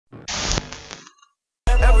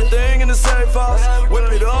everything in the safe house.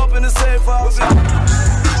 Whip it up in the safe house.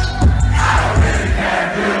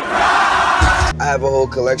 I have a whole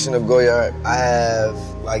collection of Goyard. I have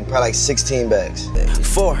probably like 16 bags.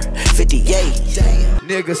 458.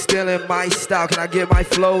 Nigga stealing my style, can I get my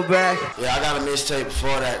flow back? Yeah, I got a mixtape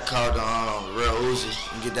before that called Real Uzi. You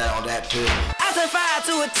can get that on that pill. I said 5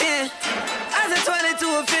 to a 10. I said 20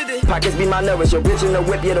 to a 50. Pockets be my nervous, your bitch in the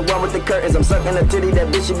whip, you're the one with the curtains. I'm sucking a titty, that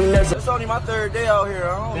bitch should be nursing. It's only my 3rd day out here,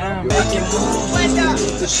 I don't know.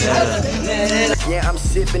 Yeah, I'm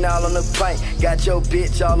sipping all on the pint. Got your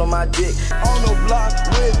bitch all on my dick. On the block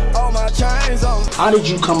with all my chains on. How did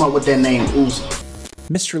you come up with that name, Uzi?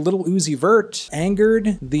 Mr. Lil Uzi Vert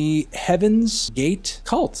angered the Heaven's Gate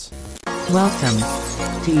cult. Welcome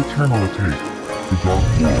to Eternity.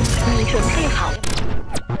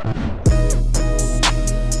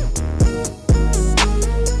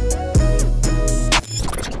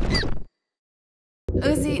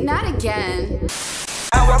 Uzi, not again.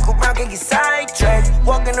 I walk around, get sidetracked.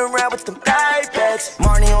 Walking around with them thigh pads.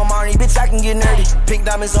 Marnie on Marnie, bitch, I can get nerdy. Pink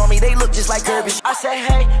diamonds on me, they look just like Kirby. I say,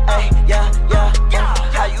 hey, hey, yeah,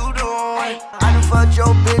 how you doing? I done fucked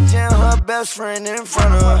your bitch and her best friend in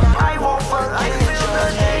front of her. I won't fuck, I ain't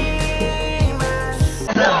your name.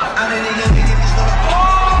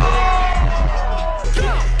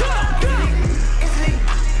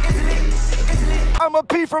 I'm a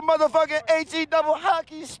P for motherfucking HE double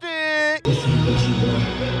hockey stick.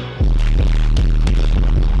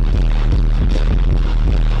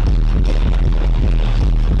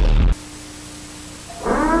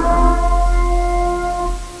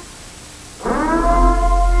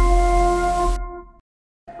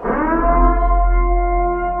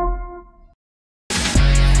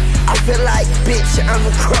 I feel like, bitch, I'm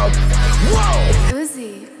a crow. Whoa!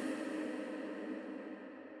 Uzi.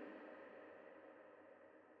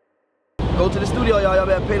 Go to the studio, y'all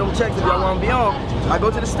better pay them checks if y'all want to be on. I go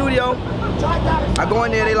to the studio, I go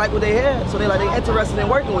in there, they like what they hear, so they interested in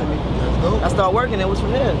working with me. I start working, it was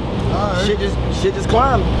from there. Shit just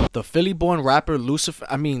climbed. The Philly-born rapper Lil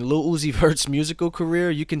Uzi Vert's musical career,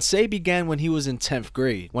 you can say began when he was in 10th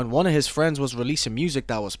grade, when one of his friends was releasing music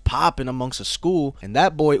that was popping amongst a school, and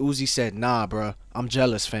that boy Uzi said, nah bruh, I'm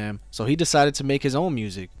jealous fam, so he decided to make his own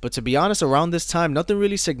music. But to be honest, around this time, nothing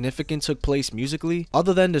really significant took place musically,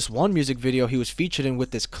 other than this one music video he was featured in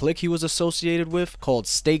with this clique he was associated with called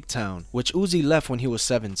Steak Town, which Uzi left when he was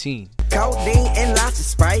 17. Codeine and lots of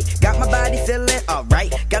Sprite, got my body feeling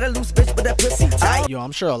alright. Got a loose bitch but that pussy tight. Yo,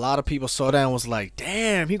 I'm sure a lot of people saw that and was like,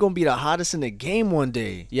 damn, he gonna be the hottest in the game one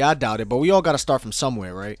day. Yeah, I doubt it, but we all gotta start from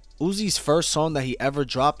somewhere, right? Uzi's first song that he ever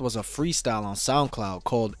dropped was a freestyle on SoundCloud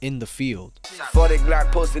called In the Field. 40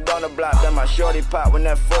 Glock posted on the block, then my shorty pop when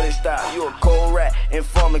that 40 stop. You a cold rat,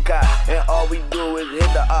 informant cop, and all we do is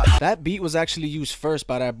hit the op. That beat was actually used first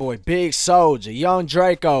by that boy Big Soulja, Young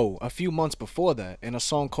Draco, a few months before that, in a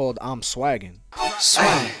song called I'm Swaggin'.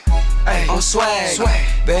 Swag. On swag,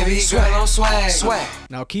 baby, swag on swag.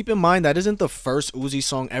 Now keep in mind that isn't the first Uzi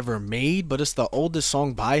song ever made, but it's the oldest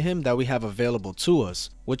song by him that we have available to us,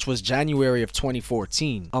 which was January of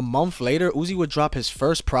 2014. A month later, Uzi would drop his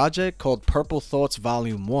first project called Purple Thoughts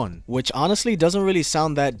Volume 1, which honestly doesn't really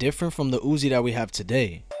sound that different from the Uzi that we have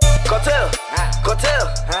today. Cartel.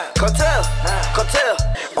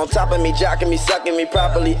 On top of me, jocking me, sucking me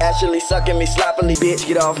properly, actually sucking me sloppily. Bitch,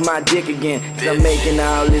 get off my dick again, cause I'm making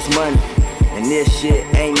all this money, and this shit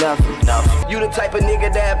ain't nothing. You the type of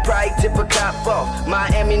nigga that probably tip a cop off.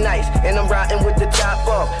 Miami nice, and I'm riding with the top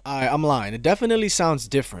off. Alright, I'm lying. It definitely sounds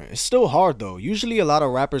different. It's still hard though. Usually a lot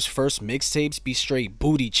of rappers' first mixtapes be straight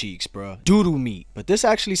booty cheeks, bruh. Doodoo meat. But this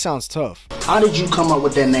actually sounds tough. How did you come up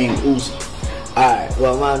with that name, Uzi? Alright,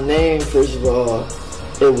 well my name, first of all,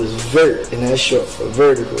 it was Vert, and that's short for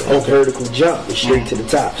vertical. And vertical jump is straight to the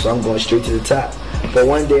top, so I'm going straight to the top. But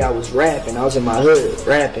one day I was rapping, I was in my hood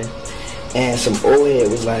rapping, and some old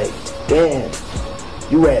head was like, damn,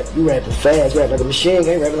 you rapping fast, rap like a machine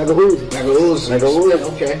gun, rapping like a Uzi. Like a Uzi. Like a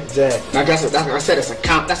Uzi. Okay. Exactly. Like I said,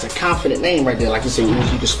 that's a confident name right there. Like you say,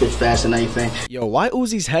 Uzi, you can spit fast and everything. Yo, why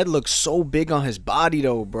Uzi's head looks so big on his body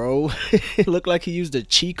though, bro? It looked like he used a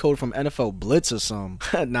cheat code from NFL Blitz or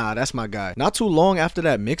something. Nah, that's my guy. Not too long after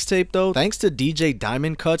that mixtape though, thanks to DJ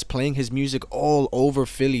Diamond Cuts playing his music all over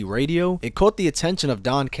Philly radio, it caught the attention of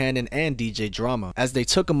Don Cannon and DJ Drama, as they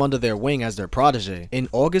took him under their wing as their protege. In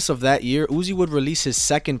August of that year, Uzi would release his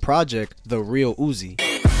second project, The Real Uzi.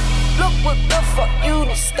 Look what the fuck you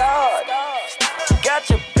done start. Got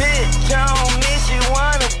your bitch on me, she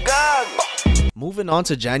wanna goggle. Moving on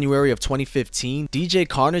to January of 2015, DJ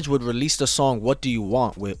Carnage would release the song What Do You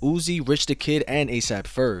Want with Uzi, Rich the Kid, and ASAP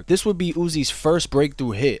Ferg. This would be Uzi's first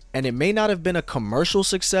breakthrough hit, and it may not have been a commercial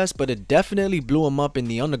success, but it definitely blew him up in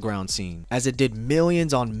the underground scene, as it did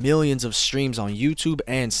millions on millions of streams on YouTube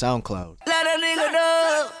and SoundCloud. Let a nigga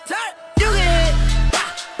know. You get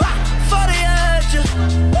for the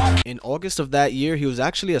edge. In August of that year, he was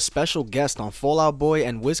actually a special guest on Fall Out Boy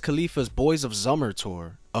and Wiz Khalifa's Boys of Summer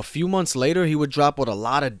tour. A few months later, he would drop what a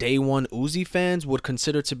lot of Day One Uzi fans would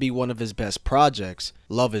consider to be one of his best projects,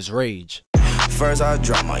 Love Is Rage. First I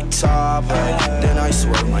drop my top hat, then I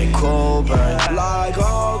swear my cold back. Like,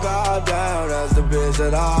 oh goddamn, that's the bitch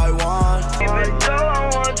that I want. Even though I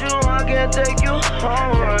want you, I can't take you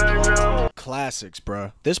home right now. Classics,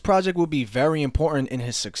 bruh. This project would be very important in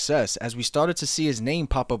his success, as we started to see his name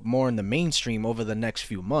pop up more in the mainstream over the next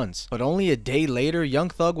few months. But only a day later, Young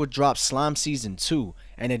Thug would drop Slime Season 2,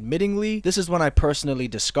 and admittingly, this is when I personally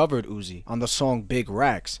discovered Uzi on the song Big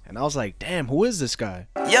Racks, and I was like, damn, who is this guy?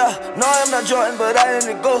 Yeah, no, I'm not Jordan, but I ain't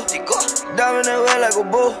a go. Diving away like a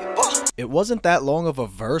bull. It wasn't that long of a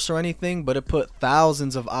verse or anything, but it put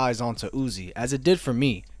thousands of eyes onto Uzi, as it did for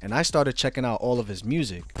me, and I started checking out all of his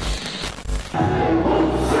music.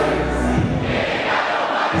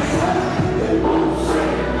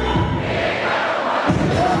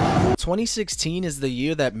 2016 is the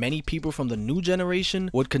year that many people from the new generation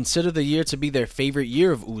would consider the year to be their favorite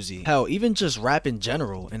year of Uzi. Hell, even just rap in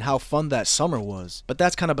general and how fun that summer was. But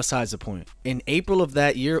that's kind of besides the point. In April of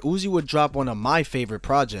that year, Uzi would drop one of my favorite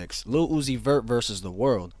projects, Lil Uzi Vert vs. The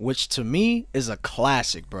World, which to me is a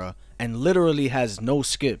classic, bruh, and literally has no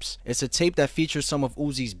skips. It's a tape that features some of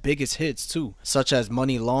Uzi's biggest hits too, such as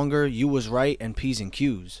Money Longer, You Was Right, and P's and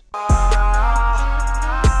Q's. All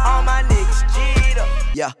my niggas G'd up.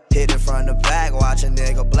 Yeah, hit it from the back, watch a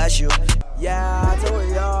nigga bless you. Yeah, I told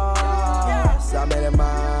y'all, I made it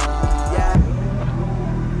mine.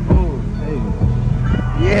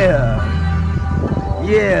 Yeah.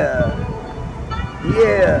 Yeah.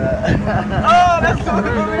 Yeah. Oh, that's so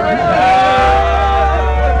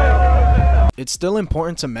It's still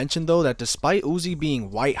important to mention though that despite Uzi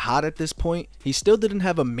being white hot at this point, he still didn't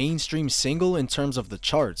have a mainstream single in terms of the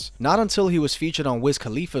charts. Not until he was featured on Wiz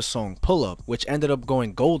Khalifa's song Pull Up, which ended up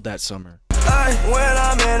going gold that summer. When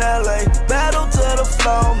I'm in LA, battle to the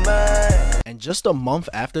flow, man. And just a month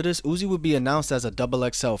after this, Uzi would be announced as a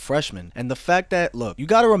XXL freshman. And the fact that, look, you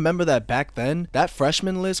gotta remember that back then, that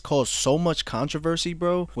freshman list caused so much controversy,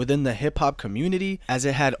 bro, within the hip-hop community, as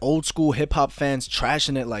it had old school hip-hop fans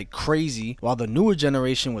trashing it like crazy, while the newer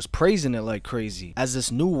generation was praising it like crazy, as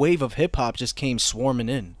this new wave of hip-hop just came swarming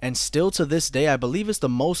in. And still to this day, I believe it's the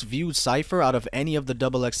most viewed cypher out of any of the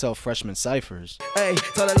XXL freshman cyphers. Hey,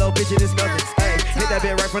 tell that little bitch it is nothing. Hey, hit that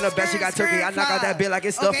bit right from the back, she got turkey. I knock out that bit like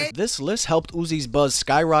it's stuffing. Okay. This list helped Uzi's buzz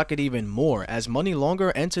skyrocket even more, as Money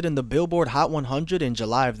Longer entered in the Billboard Hot 100 in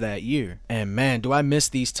July of that year. And man, do I miss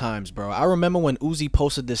these times, bro. I remember when Uzi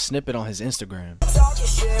posted this snippet on his Instagram.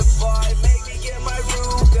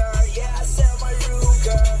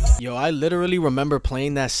 Yo, I literally remember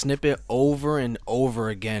playing that snippet over and over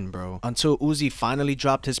again, bro, until Uzi finally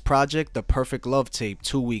dropped his project, The Perfect Love Tape,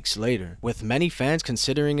 2 weeks later, with many fans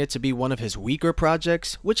considering it to be one of his weaker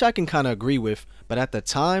projects, which I can kinda agree with, but at the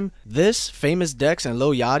time, this, Famous Dex, and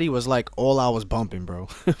Lil Yachty was like all I was bumping, bro,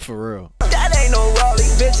 for real. That ain't no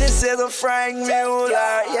rolling, bitch, this is a Frank Mueller,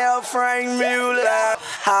 yeah, Frank Mueller.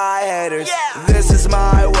 Hi haters, this is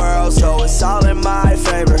my world, so it's all in my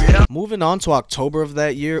favor. Moving on to October of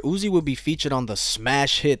that year, Uzi would be featured on the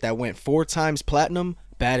smash hit that went 4 times platinum,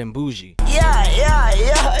 Bad and Bougie. Yeah.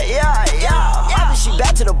 She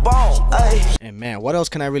back to the bone. And man, what else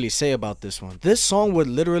can I really say about this one? This song would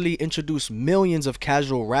literally introduce millions of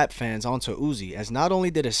casual rap fans onto Uzi, as not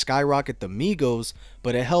only did it skyrocket the Migos,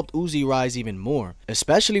 but it helped Uzi rise even more,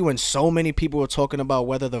 especially when so many people were talking about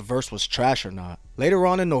whether the verse was trash or not. Later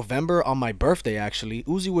on in November, on my birthday actually,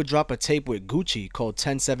 Uzi would drop a tape with Gucci called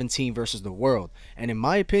 1017 vs. The World, and in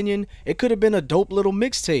my opinion, it could have been a dope little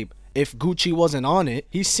mixtape. If Gucci wasn't on it,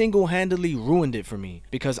 he single-handedly ruined it for me,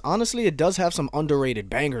 because honestly it does have some underrated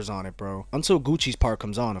bangers on it, bro, until Gucci's part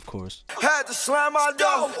comes on, of course. Had to slam my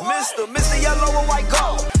door, Mr. Yellow and White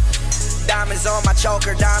Gold. Diamonds on my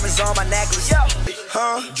choker, diamonds on my necklace.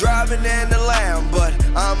 Driving in the Lamb, but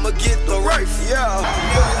I'ma get the race.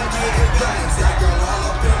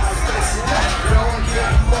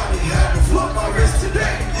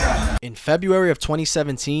 In February of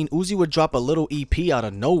 2017, Uzi would drop a little EP out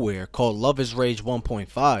of nowhere called Love Is Rage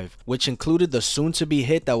 1.5, which included the soon-to-be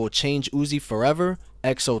hit that will change Uzi forever,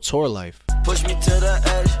 EXO Tour Life. Push me to the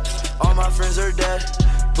edge, all my friends are dead.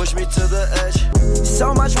 push me to the edge.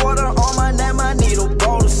 So much water on my neck, my needle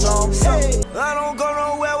go to some. I don't go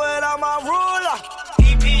nowhere without my ruler.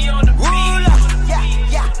 EP on the ruler,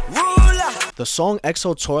 yeah, ruler. The song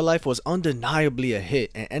XO Tour Life was undeniably a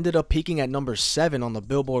hit and ended up peaking at number 7 on the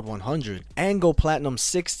Billboard 100 and go platinum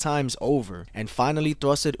 6 times over, and finally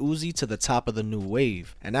thrusted Uzi to the top of the new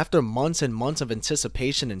wave. And after months and months of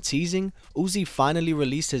anticipation and teasing, Uzi finally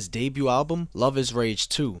released his debut album, Love Is Rage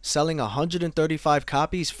 2, selling 135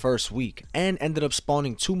 copies first week, and ended up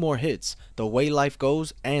spawning 2 more hits, The Way Life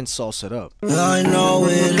Goes and Sauce It Up. I know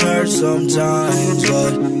it hurts sometimes,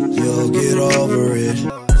 but you'll get over it.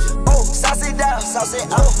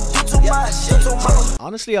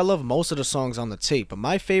 Honestly, I love most of the songs on the tape, but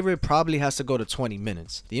my favorite probably has to go to 20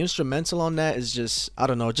 Minutes. The instrumental on that is just, I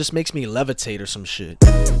don't know, it just makes me levitate or some shit.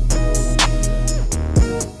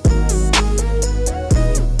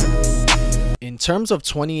 In terms of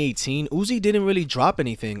 2018, Uzi didn't really drop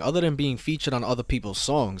anything other than being featured on other people's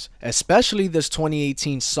songs, especially this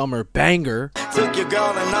 2018 summer banger. Took your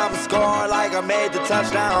girl and I'm scoring like I made the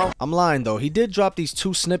touchdown. I'm lying though, he did drop these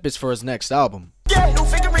 2 snippets for his next album. Yeah, no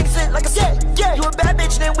finger rings it like a yeah. You a bad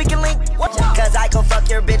bitch, then we can link. Cause I can fuck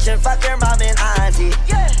your bitch and fuck your mom and auntie.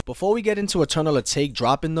 Yeah. Before we get into Eternal Take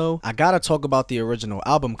dropping though, I gotta talk about the original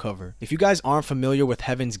album cover. If you guys aren't familiar with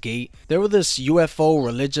Heaven's Gate, there were this UFO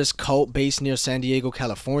religious cult based near San Diego,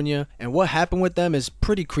 California, and what happened with them is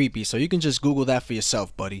pretty creepy, so you can just Google that for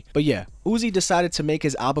yourself, buddy. But yeah, Uzi decided to make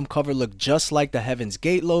his album cover look just like the Heaven's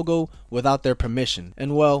Gate logo without their permission.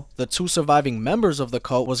 And well, the 2 surviving members of the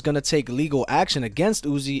cult was gonna take legal action against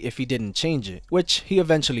Uzi if he didn't change it, which he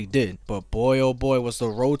eventually did. But boy oh boy was the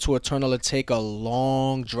road to Eternal Take a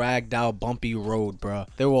long, dragged out, bumpy road, bruh.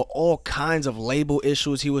 There were all kinds of label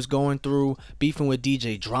issues he was going through, beefing with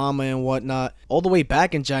DJ Drama and whatnot. All the way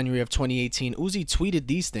back in January of 2018, Uzi tweeted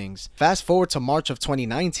these things. Fast forward to March of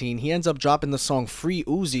 2019, he ends up dropping the song Free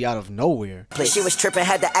Uzi out of nowhere. She was tripping,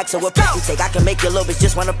 had to ask her what you take. I can make your little bitch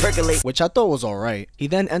just wanna percolate. Which I thought was alright. He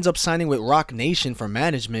then ends up signing with Rock Nation for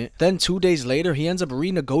management. Then 2 days later, he ends up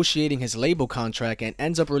renegotiating his label contract and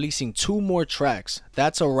ends up releasing 2 more tracks.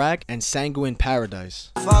 That's a Rack and Sanguine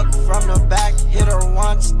Paradise. Fuck from the back, hit her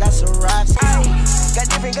once, that's a wrap. Got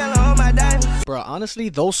different color on my diamond. Bruh, honestly,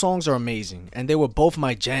 those songs are amazing, and they were both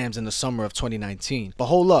my jams in the summer of 2019. But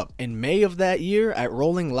hold up, in May of that year at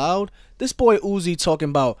Rolling Loud, this boy Uzi talking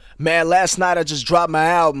about, man, last night I just dropped my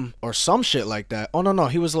album, or some shit like that. Oh no,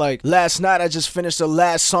 he was like, last night I just finished the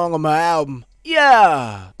last song on my album.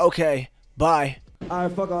 Yeah, okay, bye.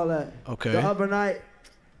 Alright, fuck all that. Okay. The other night,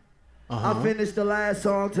 I finished the last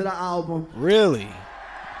song to the album. Really?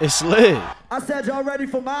 It's lit. I said, y'all ready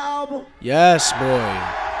for my album? Yes,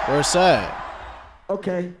 boy. Where's that?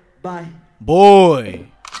 Okay, bye. Boy.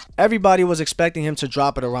 Everybody was expecting him to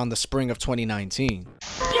drop it around the spring of 2019.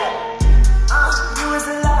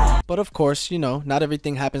 But of course, you know, not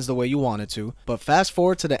everything happens the way you want it to. But fast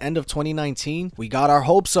forward to the end of 2019, we got our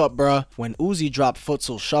hopes up, bruh, when Uzi dropped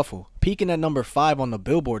Futsal Shuffle, peaking at number 5 on the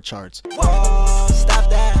Billboard charts. Whoa, stop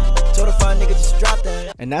that. Told a fun nigga just drop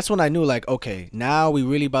that. And that's when I knew, like, okay, now we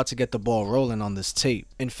really about to get the ball rolling on this tape.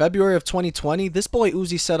 In February of 2020, this boy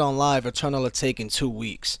Uzi said on live Eternal Take in 2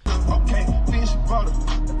 weeks.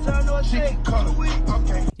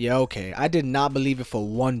 Yeah, okay, I did not believe it for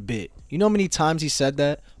one bit. You know how many times he said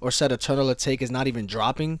that, or said Eternal Take is not even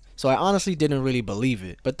dropping? So I honestly didn't really believe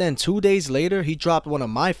it. But then 2 days later, he dropped one of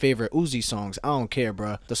my favorite Uzi songs, I don't care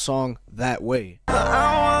bruh, the song That Way.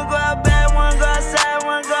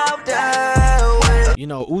 You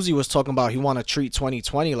know, Uzi was talking about he want to treat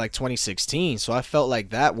 2020 like 2016, so I felt like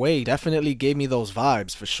That Way definitely gave me those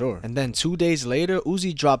vibes for sure. And then 2 days later,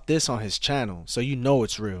 Uzi dropped this on his channel, so you know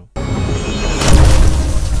it's real.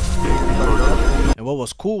 And what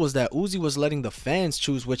was cool was that Uzi was letting the fans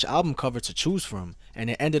choose which album cover to choose from,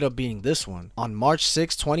 and it ended up being this one. On March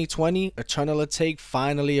 6, 2020, Eternal Take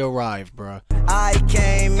finally arrived, bruh. I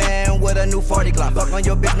came in with a new 40 Glock. Fuck on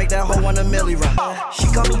your bitch, make that hoe want a milli rock. She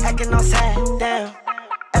got me acting all sad, damn.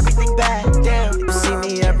 Everything bad, damn. You see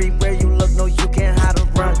me everywhere you look, no you can't hide or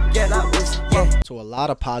run. Yeah, that was, yeah. To a lot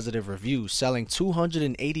of positive reviews, selling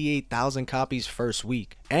 288,000 copies first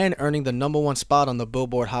week, and earning the #1 spot on the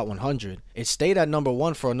Billboard Hot 100. It stayed at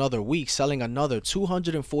 #1 for another week, selling another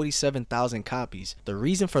 247,000 copies. The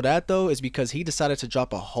reason for that though is because he decided to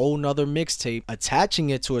drop a whole nother mixtape, attaching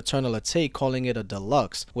it to Eternal Take, calling it a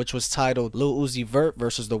deluxe, which was titled Lil Uzi Vert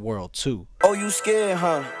vs. the World 2. Oh, you scared,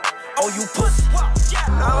 huh? oh you pussy.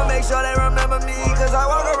 I'ma make sure they remember me, cause I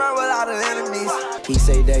walk around without the enemies. He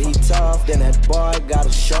say that he tough, then that boy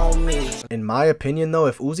gotta show me. In my opinion though,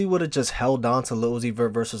 if Uzi would have just held on to Lil Uzi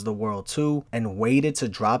Vert versus the World 2 and waited to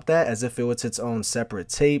drop that as if it was its own separate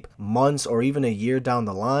tape, months or even a year down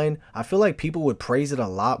the line, I feel like people would praise it a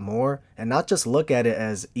lot more and not just look at it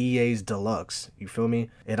as EA's deluxe. You feel me?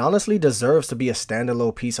 It honestly deserves to be a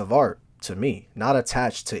standalone piece of art to me, not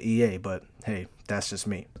attached to EA, but hey, that's just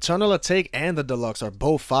me. Eternal Take and the Deluxe are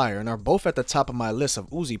both fire and are both at the top of my list of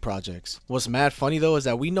Uzi projects. What's mad funny though is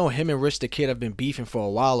that we know him and Rich the Kid have been beefing for a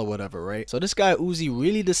while or whatever, right? So this guy Uzi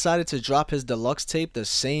really decided to drop his Deluxe tape the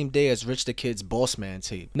same day as Rich the Kid's Boss Man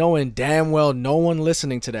tape, knowing damn well no one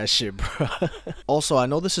listening to that shit, bro. Also, I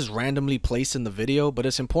know this is randomly placed in the video, but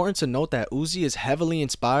it's important to note that Uzi is heavily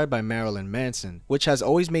inspired by Marilyn Manson, which has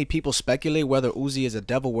always made people speculate whether Uzi is a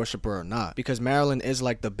devil worshiper or not, because Marilyn is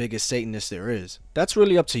like the biggest Satanist there is. That's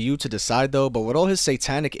really up to you to decide though, but with all his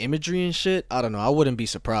satanic imagery and shit, I don't know, I wouldn't be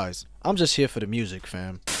surprised. I'm just here for the music,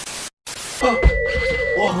 fam. Whoa.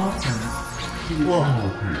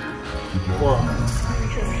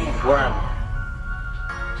 Where am I?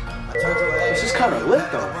 This is kind of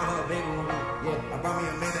lit though.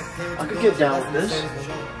 I could get down with this.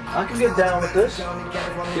 I could get down with this.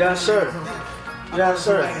 Yes, sir. Yes,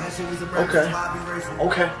 sir. Okay.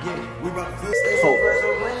 Okay.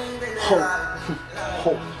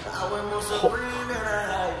 Hope.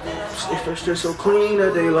 If it's just so clean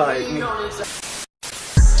that they like me.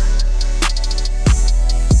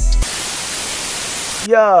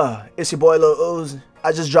 Yeah, it's your boy Lil Uzi.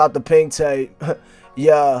 I just dropped the pink tape.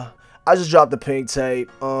 Yeah, I just dropped the pink tape.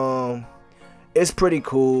 It's pretty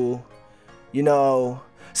cool. You know,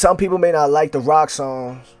 some people may not like the rock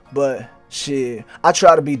songs, but shit, I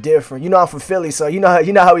try to be different. You know I'm from Philly, so you know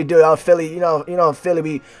how we do it. I'm Philly, you know in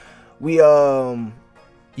Philly we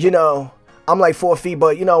you know, I'm like 4 feet,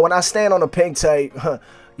 but you know when I stand on the pink tape,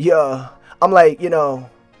 yeah, I'm like, you know,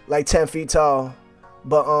 like 10 feet tall.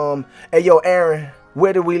 But hey yo Aaron,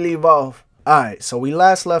 where did we leave off? Alright, so we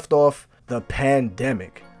last left off the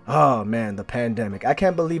pandemic. Oh man, the pandemic. I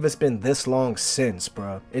can't believe it's been this long since,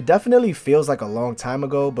 bro. It definitely feels like a long time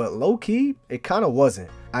ago, but low-key, it kind of wasn't.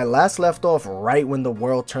 I last left off right when the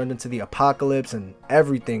world turned into the apocalypse and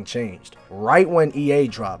everything changed. Right when EA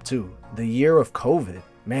dropped too. The year of COVID.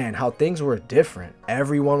 Man, how things were different.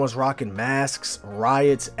 Everyone was rocking masks,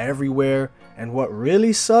 riots everywhere, and what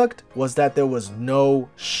really sucked was that there was no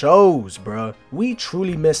shows, bruh. We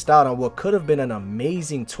truly missed out on what could have been an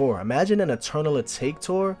amazing tour. Imagine an Eternal Take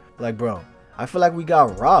tour. Like, bro, I feel like we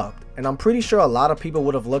got robbed. And I'm pretty sure a lot of people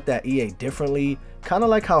would have looked at EA differently. Kind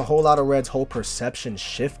of like how Whole Lotta Red's whole perception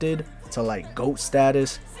shifted to like GOAT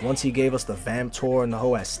status once he gave us the Vamp tour and the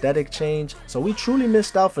whole aesthetic change. So we truly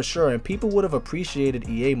missed out for sure, and people would have appreciated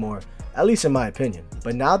EA more, at least in my opinion.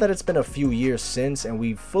 But now that it's been a few years since and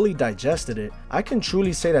we've fully digested it, I can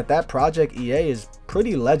truly say that that project EA is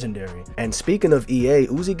pretty legendary. And speaking of EA,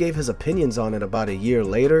 Uzi gave his opinions on it about a year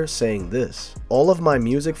later, saying this: all of my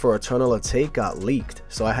music for Eternal Take got leaked,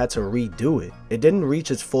 so I had to redo it. It didn't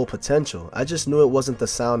reach its full potential. I just knew it wasn't the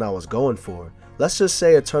sound I was going for. Let's just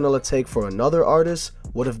say Eternal Take for another artist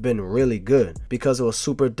would have been really good because it was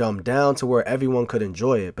super dumbed down to where everyone could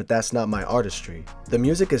enjoy it, but that's not my artistry. The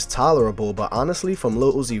music is tolerable, but honestly from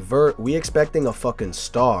Lil Uzi Vert, we expecting a fucking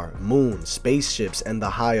star, moon, spaceships, and the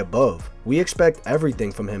high above. We expect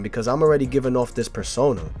everything from him because I'm already giving off this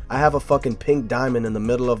persona. I have a fucking pink diamond in the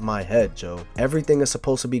middle of my head, Joe. Everything is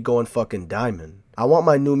supposed to be going fucking diamond. I want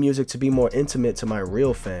my new music to be more intimate to my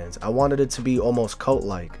real fans. I wanted it to be almost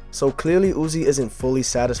cult-like. So clearly Uzi isn't fully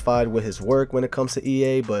satisfied with his work when it comes to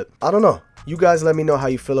EA, but I don't know. You guys let me know how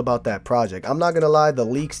you feel about that project. I'm not gonna lie, the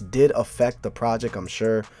leaks did affect the project, I'm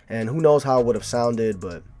sure, and who knows how it would have sounded,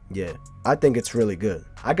 but yeah, I think it's really good.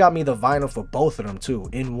 I got me the vinyl for both of them too.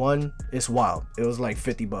 In one, it's wild. It was like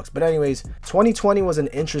 50 bucks. But anyways, 2020 was an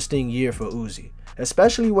interesting year for Uzi.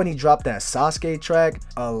 Especially when he dropped that Sasuke track.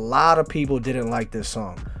 A lot of people didn't like this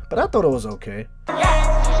song, but I thought it was okay.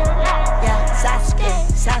 Yeah, Sasuke.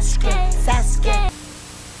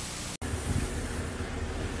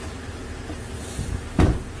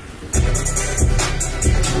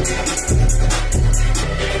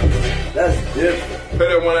 That's different. But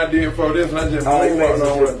that one I did for this, I just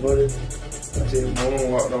moonwalked on it. I just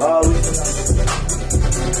moonwalked on it.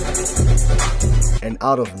 And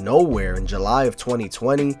out of nowhere, in July of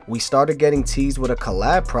 2020, we started getting teased with a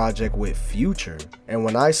collab project with Future. And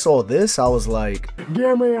when I saw this, I was like,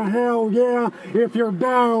 give me a hell yeah if you're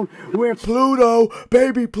down with Pluto,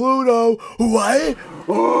 baby Pluto, what?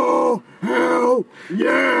 Oh, hell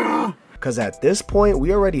yeah! cause at this point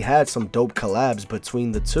we already had some dope collabs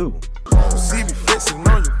between the two. See me flexing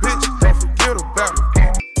on your bitch, don't forget about me.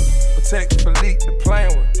 Protect Philippe, the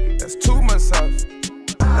plan one, that's too much sauce.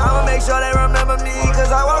 I'ma make sure they remember me,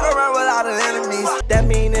 cause I walk around without enemies. That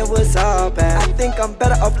mean it was all bad. I think I'm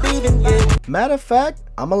better off leaving it. Matter of fact,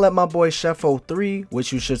 I'ma let my boy Chef03,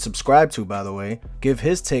 which you should subscribe to by the way, give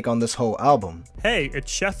his take on this whole album. Hey, it's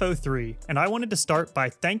Chef03, and I wanted to start by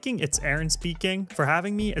thanking It's Aaron Speaking for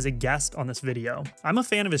having me as a guest on this video. I'm a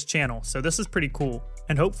fan of his channel, so this is pretty cool,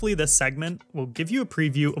 and hopefully this segment will give you a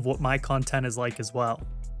preview of what my content is like as well.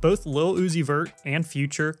 Both Lil Uzi Vert and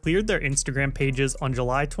Future cleared their Instagram pages on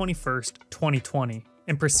July 21st, 2020,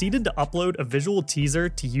 and proceeded to upload a visual teaser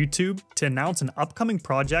to YouTube to announce an upcoming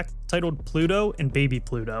project titled Pluto and Baby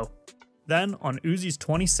Pluto. Then, on Uzi's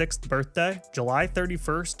 26th birthday, July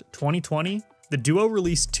 31st, 2020, the duo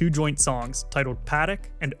released 2 joint songs titled Paddock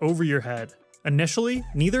and Over Your Head. Initially,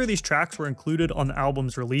 neither of these tracks were included on the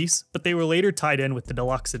album's release, but they were later tied in with the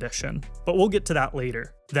deluxe edition. But we'll get to that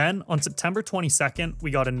later. Then, on September 22nd,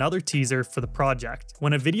 we got another teaser for the project,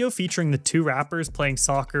 when a video featuring the 2 rappers playing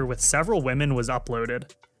soccer with several women was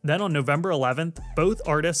uploaded. Then on November 11th, both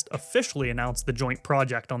artists officially announced the joint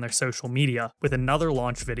project on their social media with another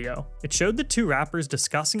launch video. It showed the 2 rappers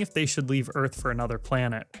discussing if they should leave Earth for another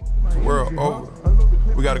planet. World over.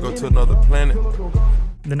 We gotta go to another planet.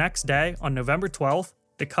 The next day, on November 12th,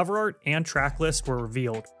 the cover art and track list were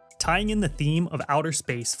revealed, tying in the theme of outer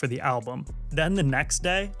space for the album. Then the next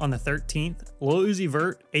day, on the 13th, Lil Uzi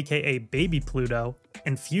Vert, aka Baby Pluto,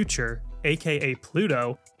 and Future, aka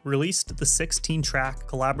Pluto, released the 16-track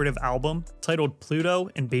collaborative album titled Pluto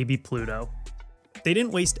and Baby Pluto. They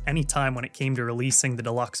didn't waste any time when it came to releasing the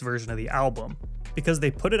deluxe version of the album, because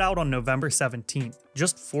they put it out on November 17th,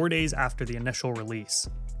 just 4 days after the initial release.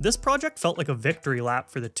 This project felt like a victory lap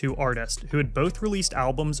for the 2 artists who had both released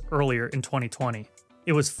albums earlier in 2020.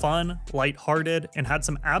 It was fun, lighthearted, and had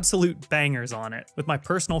some absolute bangers on it, with my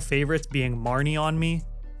personal favorites being Marnie on Me,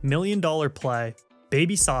 $1 Million Play,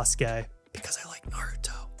 Baby Sasuke, because I like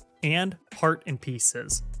Naruto, and Heart in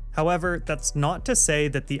Pieces. However, that's not to say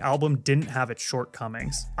that the album didn't have its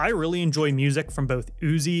shortcomings. I really enjoy music from both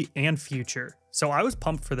Uzi and Future, so I was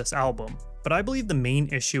pumped for this album. But I believe the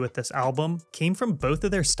main issue with this album came from both of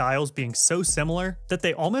their styles being so similar that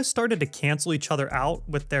they almost started to cancel each other out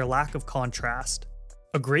with their lack of contrast.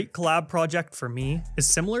 A great collab project for me is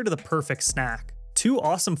similar to the perfect snack. 2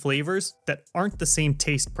 awesome flavors that aren't the same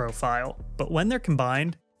taste profile, but when they're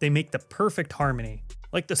combined, they make the perfect harmony.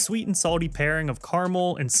 Like the sweet and salty pairing of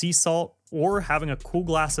caramel and sea salt, or having a cool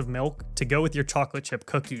glass of milk to go with your chocolate chip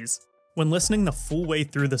cookies. When listening the full way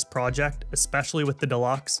through this project, especially with the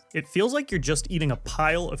deluxe, it feels like you're just eating a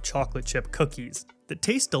pile of chocolate chip cookies that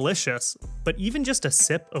taste delicious, but even just a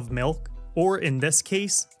sip of milk, or in this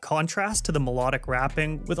case, contrast to the melodic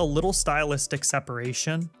rapping with a little stylistic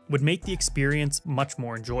separation, would make the experience much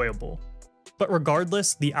more enjoyable. But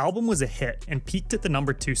regardless, the album was a hit and peaked at the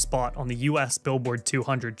number 2 spot on the US Billboard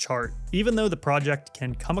 200 chart. Even though the project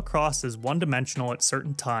can come across as one-dimensional at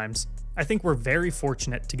certain times, I think we're very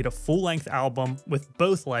fortunate to get a full-length album with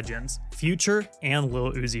both legends, Future and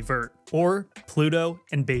Lil Uzi Vert, or Pluto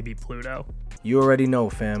and Baby Pluto. You already know,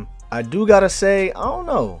 fam. I do gotta say, I don't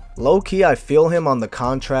know. Low-key, I feel him on the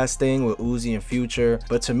contrast thing with Uzi and Future,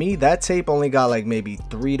 but to me, that tape only got like maybe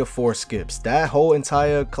 3 to 4 skips. That whole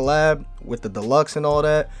entire collab with the deluxe and all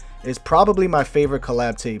that is probably my favorite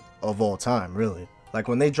collab tape of all time, really. Like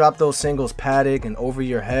when they dropped those singles Paddock and Over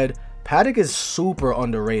Your Head, Paddock is super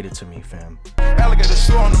underrated to me, fam.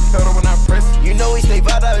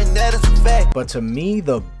 But to me,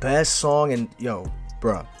 the best song, and yo,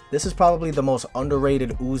 bruh, this is probably the most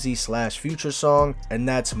underrated Uzi / Future song, and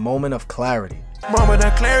that's Moment of Clarity. Moment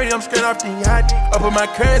of clarity, I'm straight off the yacht. Up in my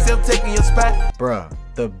currency, I'm taking your spot. Bruh,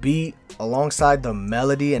 the beat alongside the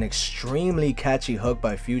melody and extremely catchy hook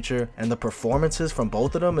by Future, and the performances from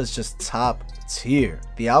both of them is just top tier.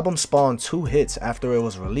 The album spawned 2 hits after it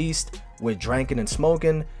was released, with Drankin' and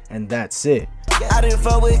Smokin', and that's it. I didn't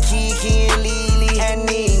fuck with Kiki and Lily and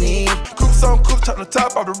Nene. Coops on coops, top the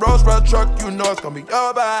top of the Rolls Royce truck, you know it's gonna be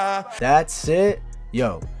over. That's it.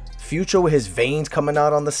 Yo, Future with his veins coming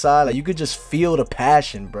out on the side, like you could just feel the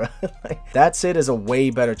passion, bro. Like, That's It is a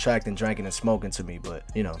way better track than Drankin' and Smokin' to me, but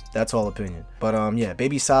you know, that's all opinion. But yeah,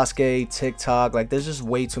 Baby Sasuke, TikTok, like there's just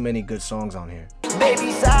way too many good songs on here.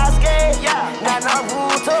 Baby Sasuke, yeah, not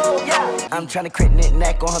Naruto, yeah. I'm trying to crit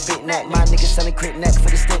neck on her big neck. My nigga selling crit neck for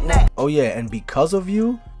the stick neck. Oh yeah, and Because of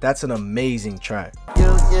You, that's an amazing track. You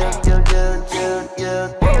the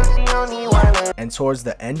only one And towards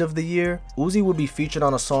the end of the year, Uzi would be featured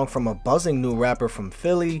on a song from a buzzing new rapper from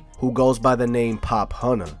Philly who goes by the name Pop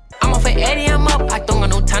Hunter. I'm off at 80, I'm up, I don't got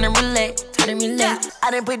no time to relate. I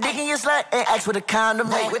didn't put dick in your slut and ask with a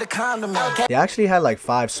condom, okay. They actually had like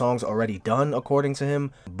 5 songs already done according to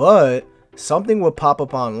him, but something would pop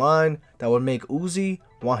up online that would make Uzi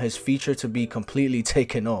want his feature to be completely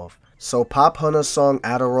taken off. So Pop Hunter's song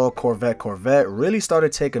Adderall Corvette Corvette really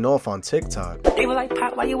started taking off on TikTok. They were like,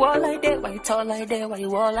 Pop, why you all like that? Why you talk like that? Why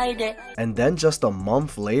you all like that? And then just a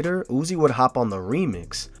month later, Uzi would hop on the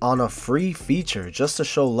remix on a free feature just to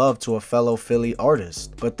show love to a fellow Philly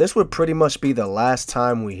artist. But this would pretty much be the last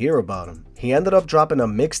time we hear about him. He ended up dropping a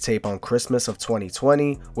mixtape on Christmas of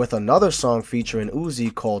 2020 with another song featuring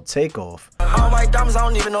Uzi called Takeoff. All white diamonds, I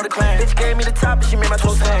don't even know the clan. Bitch gave me the top and she made my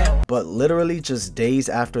toes hand. But literally just days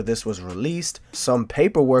after this was released, some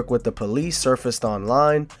paperwork with the police surfaced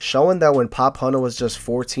online showing that when Pop Hunter was just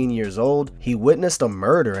 14 years old, he witnessed a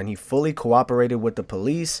murder and he fully cooperated with the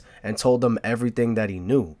police and told them everything that he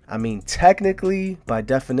knew. I mean, technically, by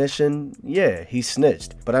definition, yeah, he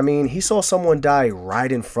snitched. But I mean, he saw someone die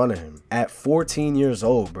right in front of him at 14 years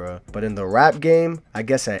old, bruh. But in the rap game, I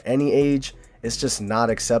guess at any age, it's just not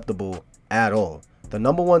acceptable at all. The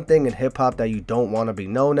number one thing in hip-hop that you don't want to be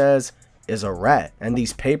known as is a rat, and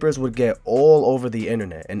these papers would get all over the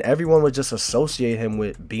internet and everyone would just associate him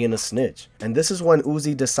with being a snitch. And this is when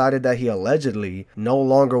Uzi decided that he allegedly no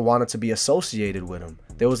longer wanted to be associated with him.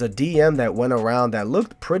 There was a DM that went around that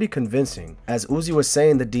looked pretty convincing, as Uzi was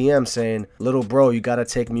saying the DM saying, "Little bro, you gotta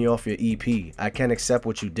take me off your EP. I can't accept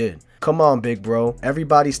what you did. Come on, big bro.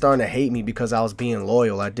 Everybody's starting to hate me because I was being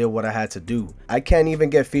loyal. I did what I had to do. I can't even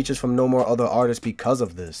get features from no more other artists because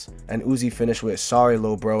of this." And Uzi finished with, "Sorry,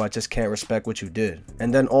 little bro, I just can't respect what you did."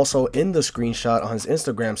 And then also in the screenshot on his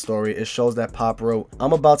Instagram story, it shows that Pop wrote,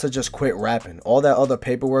 "I'm about to just quit rapping. All that other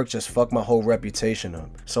paperwork just fucked my whole reputation up."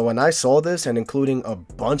 So when I saw this, and including a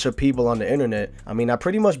bunch of people on the internet, I mean, I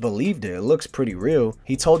pretty much believed it. It looks pretty real.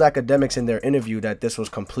 He told academics in their interview that this was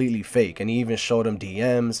completely fake, and he even showed them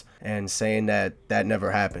DMs and saying that that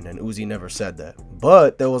never happened, and Uzi never said that.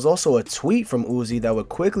 But there was also a tweet from Uzi that would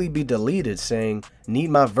quickly be deleted saying, "Need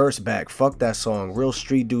my verse back, fuck that song, real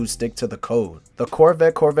street dudes stick to the code." The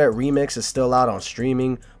Corvette Corvette remix is still out on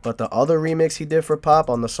streaming, but the other remix he did for Pop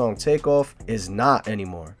on the song Takeoff is not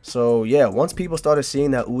anymore. So yeah, once people started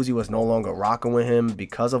seeing that Uzi was no longer rocking with him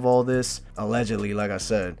because of all this, allegedly, like I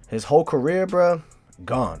said, his whole career, bruh,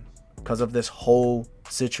 gone because of this whole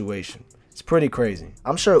situation. It's pretty crazy.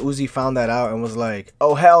 I'm sure Uzi found that out and was like,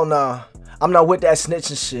 "Oh hell nah, I'm not with that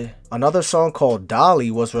snitching shit." Another song called Dolly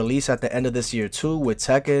was released at the end of this year too, with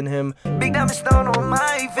Tekka and him. Big diamond stone on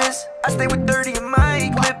my fist. I stay with 30 in my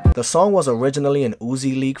clip. The song was originally an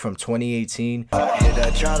Uzi leak from 2018.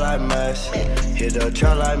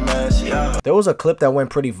 There was a clip that went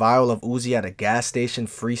pretty viral of Uzi at a gas station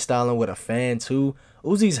freestyling with a fan too.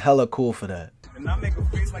 Uzi's hella cool for that. And I make a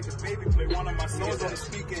face like a baby, play one of my songs on the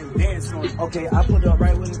speaker and dance on it. Okay, I put up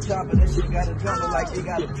right with the chopper, that shit got a drummer like it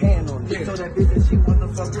got a pan on it. So that bitch that she wanna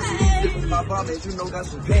fuck with me, it was my bomb, and you know got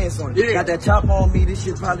some pants on it. Got that chopper on me, this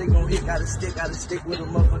shit probably gon' hit. Gotta stick with a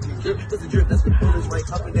motherfucking drip. Cause the drip, that's the bullets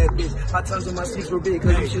right up in that bitch. My tongues on my cheeks were big,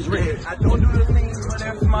 cause them shit's red. I don't do the things, but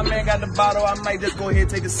if my man got the bottle, I might just go ahead and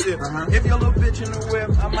take a sip. If your little bitch in the whip,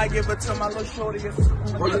 I might give it to my little shorty.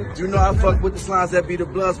 You know I fuck with the slimes that be the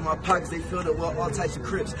bloods, my pockets they filled up with all types of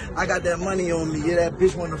crips. I got that money on me, yeah, that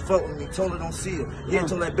bitch wanna fuck with me, told her don't see it. Yeah,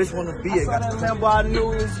 told that bitch wanna be it. I saw that Lambo, I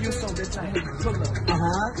knew it was you, so bitch, I hit the pull up.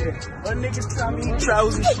 Yeah, but niggas tell me he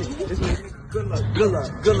travels and shit. This nigga, good luck, good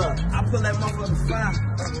luck, good luck. I pull that motherfucker fire,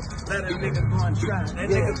 let a nigga go and try. That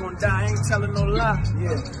nigga gon' die, I ain't telling no lie.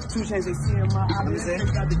 Yeah, 2 chains they see in my eyes.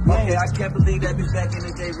 Okay, I can't believe that bitch back in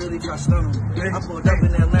the day really tried stunning me. I pulled up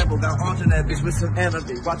in that Lambo, got armed in that bitch with some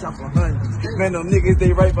anime. Watch out for honey. Man, them niggas,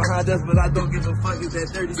 they right behind us, but I don't give a fuck if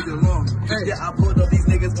that dirty still on me. Yeah, I pulled up, these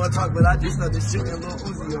niggas wanna talk, but I just started shooting Lil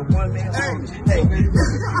Uzi a one-man army. Hey,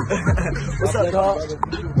 what's up,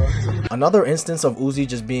 dog? Another instance of Uzi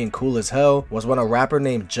just being cool as hell was when a rapper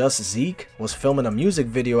named Just Zeke was filming a music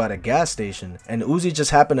video at a gas station, and Uzi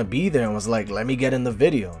just happened to be there and was like, "Let me get in the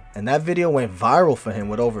video." And that video went viral for him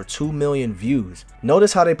with over 2 million views.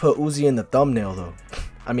 Notice how they put Uzi in the thumbnail though.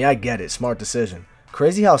 I mean, I get it, smart decision.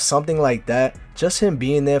 Crazy how something like that, just him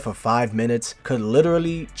being there for 5 minutes, could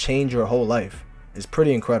literally change your whole life. It's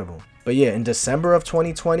pretty incredible. But yeah, in December of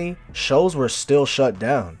 2020, shows were still shut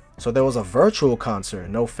down. So there was a virtual concert,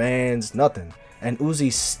 no fans, nothing. and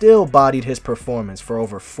Uzi still bodied his performance for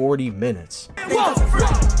over 40 minutes.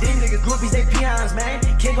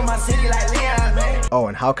 Oh,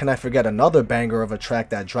 and how can I forget another banger of a track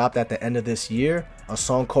that dropped at the end of this year? A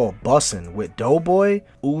song called Bussin' with Doughboy.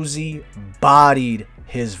 Uzi bodied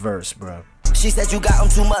his verse, bro. She said you got him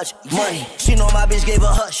too much money. She know my bitch gave her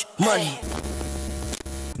hush money.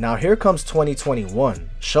 Now here comes 2021.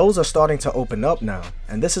 Shows are starting to open up now,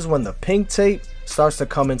 and this is when the Pink Tape starts to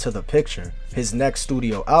come into the picture. His next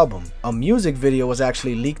studio album. A music video was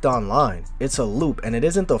actually leaked online. It's a loop, and it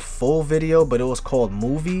isn't the full video, but it was called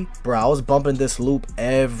Movie. Bro, I was bumping this loop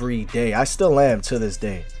every day. I still am to this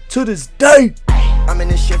day. To this day! I'm in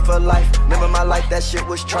this shit for life. Remember my life, that shit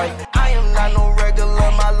was trite. I am not no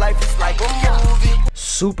regular, my life is like a movie.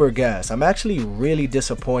 Super gas. I'm actually really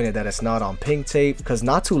disappointed that it's not on Pink Tape, because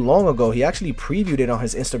not too long ago he actually previewed it on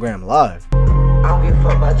his Instagram Live. I don't give a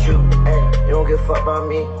fuck about you, hey, you don't give a fuck about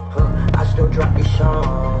me, I still drop these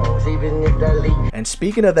songs, even if that leak. And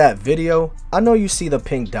speaking of that video, I know you see the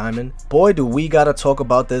pink diamond. Boy, do we gotta talk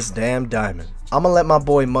about this damn diamond. I'ma let my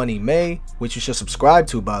boy Money May, which you should subscribe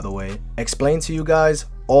to by the way, explain to you guys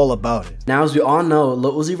all about it. Now, as we all know,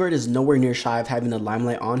 Lil Uzi Vert is nowhere near shy of having the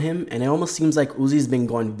limelight on him, and it almost seems like Uzi's been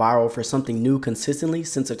going viral for something new consistently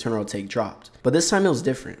since Eternal Take dropped. But this time it was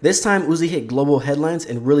different. This time Uzi hit global headlines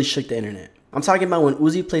and really shook the internet. I'm talking about when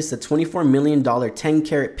Uzi placed a $24 million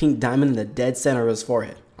 10-carat pink diamond in the dead center of his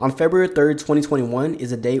forehead. On February 3rd, 2021 is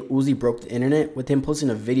the day Uzi broke the internet with him posting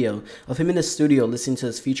a video of him in the studio listening to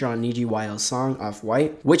his feature on yall's song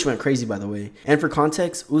Off-White, which went crazy by the way. And for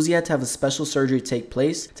context, Uzi had to have a special surgery take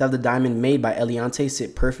place to have the diamond made by Eliante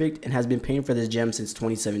sit perfect and has been paying for this gem since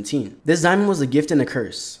 2017. This diamond was a gift and a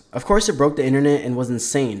curse. Of course it broke the internet and was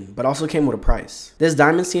insane, but also came with a price. This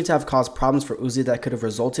diamond seemed to have caused problems for Uzi that could have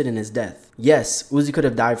resulted in his death. Yes, Uzi could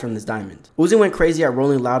have died from this diamond. Uzi went crazy at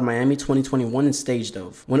Rolling Loud Miami 2021 and stage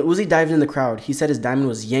dove. When Uzi dived in the crowd, he said his diamond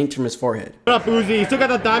was yanked from his forehead. What up, Uzi? You still got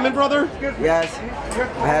that diamond, brother? Yes.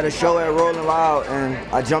 I had a show at Rolling Loud and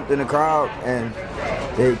I jumped in the crowd and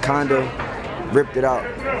they kinda ripped it out.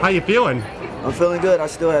 How you feeling? I'm feeling good. I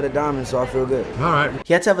still had a diamond, so I feel good. All right.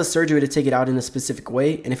 He had to have a surgery to take it out in a specific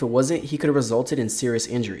way, and if it wasn't, he could have resulted in serious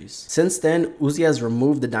injuries. Since then, Uzi has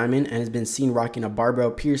removed the diamond and has been seen rocking a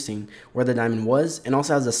barbell piercing where the diamond was, and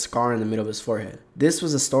also has a scar in the middle of his forehead. This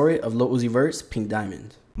was the story of Lil Uzi Vert's Pink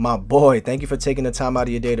Diamond. My boy, thank you for taking the time out of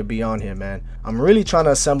your day to be on here, man. I'm really trying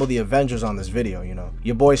to assemble the Avengers on this video, you know.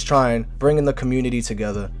 Your boy's trying, bringing the community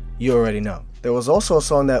together. You already know. There was also a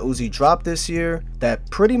song that Uzi dropped this year that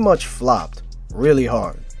pretty much flopped really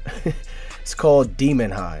hard. It's called Demon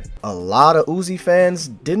High. A lot of Uzi fans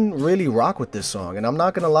didn't really rock with this song, and I'm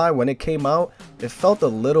not gonna lie, when it came out, it felt a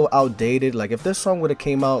little outdated. Like if this song would have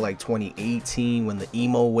came out like 2018 when the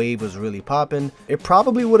emo wave was really popping, it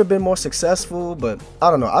probably would have been more successful, but I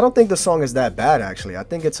don't know. I don't think the song is that bad actually. I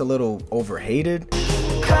think it's a little overhated.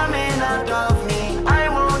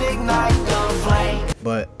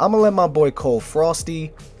 But I'm gonna let my boy Cole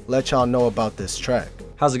Frosty let y'all know about this track.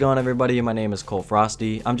 How's it going, everybody? My name is Cole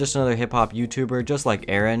Frosty. I'm just another hip-hop YouTuber just like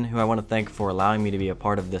Aaron, who I want to thank for allowing me to be a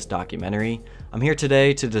part of this documentary. I'm here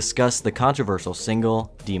today to discuss the controversial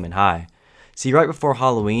single, Demon High. See, right before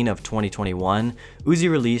Halloween of 2021,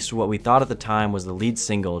 Uzi released what we thought at the time was the lead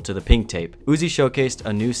single to the Pink Tape. Uzi showcased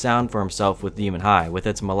a new sound for himself with Demon High. With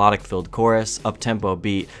its melodic-filled chorus, up-tempo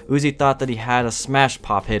beat, Uzi thought that he had a smash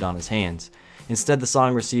pop hit on his hands. Instead, the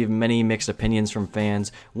song received many mixed opinions from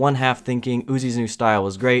fans, one half thinking Uzi's new style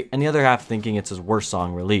was great, and the other half thinking it's his worst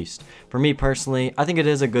song released. For me personally, I think it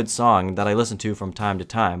is a good song that I listen to from time to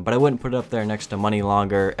time, but I wouldn't put it up there next to Money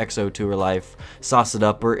Longer, XO Tour Life, Sauce It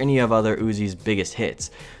Up, or any of other Uzi's biggest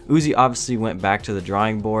hits. Uzi obviously went back to the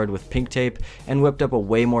drawing board with Pink Tape and whipped up a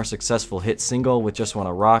way more successful hit single with Just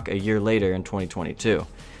Wanna Rock a year later in 2022.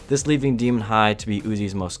 This leaving Demon High to be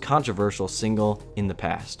Uzi's most controversial single in the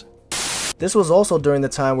past. This was also during the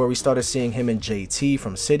time where we started seeing him and JT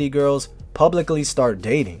from City Girls publicly start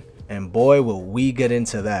dating, and boy will we get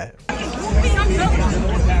into that. So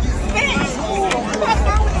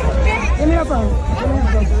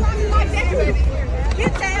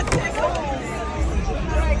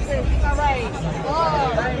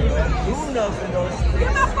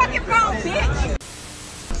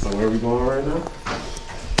where are we going right now?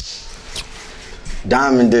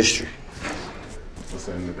 Diamond District. What's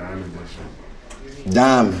in the Diamond District?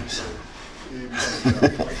 Diamonds.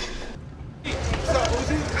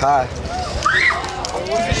 Hi. I'll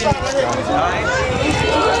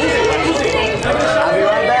be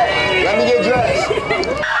right back. Let me get dressed.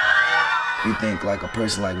 You think like a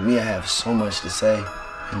person like me, I have so much to say,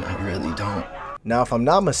 and I really don't. Now, if I'm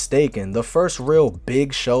not mistaken, the first real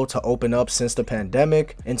big show to open up since the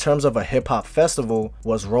pandemic in terms of a hip-hop festival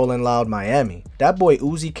was Rollin' Loud Miami. That boy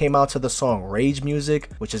Uzi came out to the song Rage Music,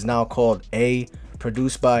 which is now called A,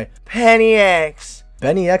 produced by Penny X.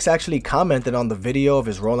 Benny X actually commented on the video of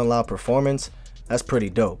his Rollin' Loud performance. That's pretty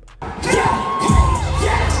dope.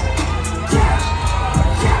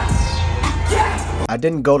 I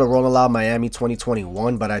didn't go to Rollin' Loud Miami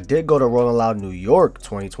 2021, but I did go to Rollin' Loud New York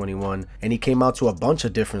 2021, and he came out to a bunch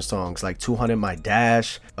of different songs like 200 My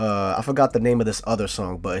Dash. I forgot the name of this other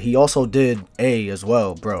song, but he also did A as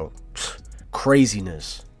well, bro.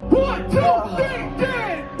 Craziness. 1, 2, 3,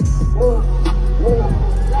 10.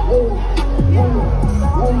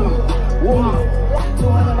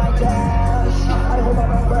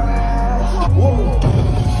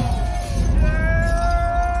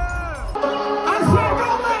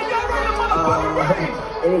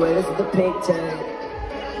 Anyway, this is the pink tank.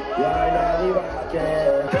 You already know we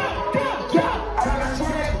rockin'. I got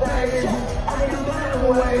check, baby. I need to run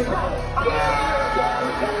away.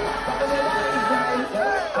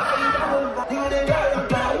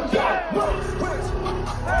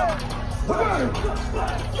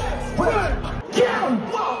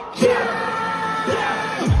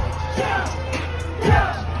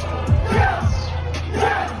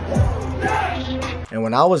 And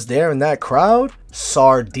when I was there in that crowd,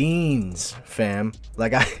 sardines, fam.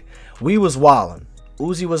 Like, we was wildin'.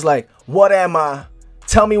 Uzi was like, what am I?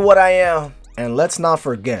 Tell me what I am. And let's not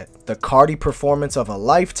forget, the Cardi performance of a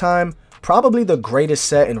lifetime, probably the greatest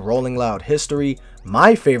set in Rolling Loud history,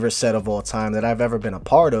 my favorite set of all time that I've ever been a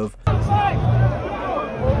part of.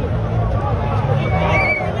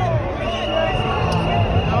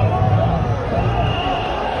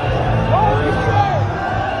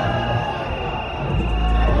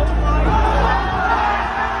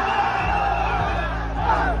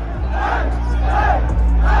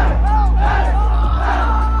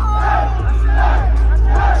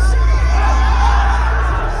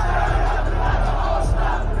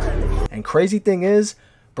 Crazy thing is,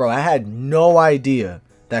 bro, I had no idea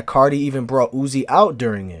that Cardi even brought Uzi out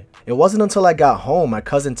during it. It wasn't until I got home, my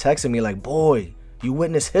cousin texted me like, boy, you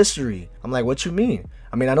witnessed history. I'm like, what you mean?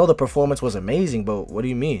 I mean, I know the performance was amazing, but what do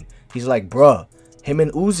you mean? He's like, bruh, him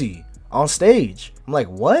and Uzi on stage. I'm like,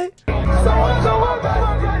 what?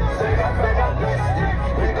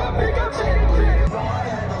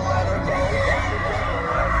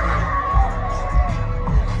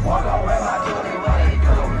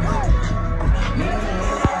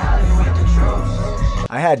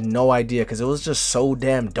 I had no idea because it was just so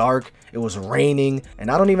damn dark. It was raining,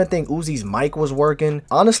 and I don't even think Uzi's mic was working.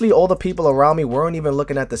 Honestly, all the people around me weren't even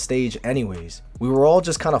looking at the stage anyways. We were all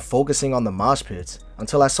just kind of focusing on the mosh pits.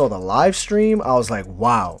 Until I saw the live stream, I was like,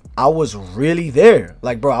 wow, I was really there.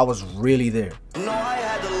 Like, bro, I was really there.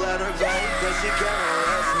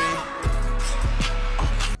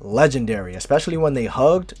 Legendary, especially when they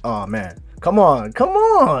hugged. Oh man, come on,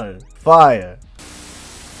 fire.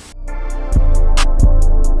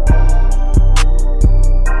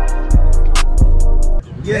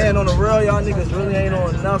 Yeah, and on the real, y'all niggas really ain't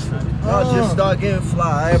on nothing. Y'all just start getting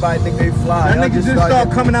fly. Everybody think they fly. Y'all niggas just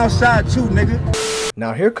start coming outside too, nigga.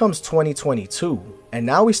 Now here comes 2022, and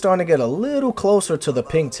now we starting to get a little closer to the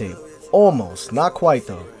pink tape. Almost, not quite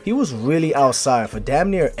though. He was really outside for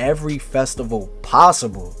damn near every festival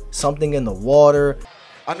possible. Something in the water.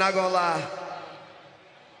 I'm not gonna lie.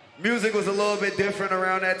 Music was a little bit different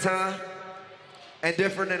around that time, and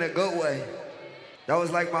different in a good way. That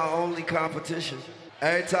was like my only competition.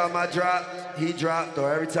 Every time I dropped, he dropped,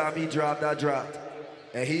 or every time he dropped, I dropped.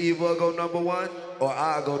 And he either go #1 or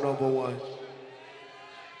I go #1.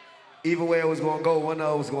 Either way it was gonna go, one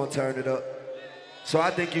of us was gonna turn it up. So I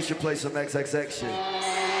think you should play some XXX shit.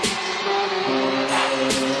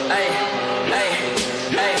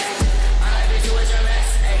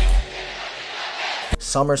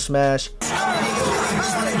 Summer Smash.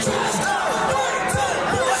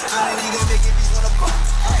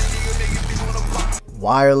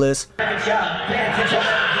 Wireless.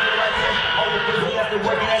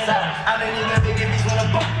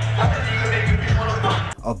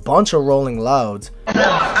 A bunch of Rolling Louds.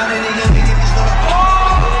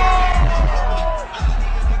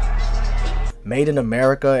 Made in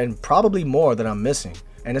America, and probably more that I'm missing.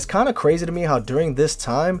 And it's kind of crazy to me how during this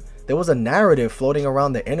time, there was a narrative floating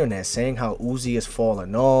around the internet saying how Uzi is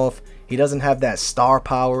falling off. He doesn't have that star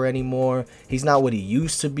power anymore. He's not what he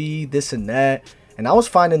used to be, this and that. And I was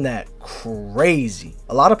finding that crazy.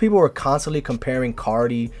 A lot of people were constantly comparing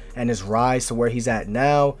Cardi and his rise to where he's at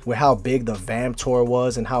now, with how big the Vamp tour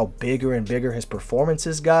was and how bigger and bigger his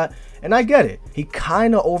performances got. And I get it. He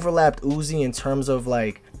kind of overlapped Uzi in terms of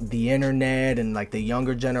like the internet and like the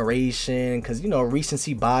younger generation, because, you know,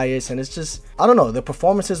 recency bias, and it's just, I don't know, the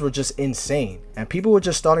performances were just insane, and people were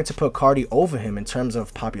just starting to put Cardi over him in terms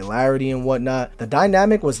of popularity and whatnot. The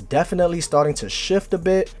dynamic was definitely starting to shift a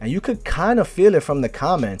bit, and you could kind of feel it from the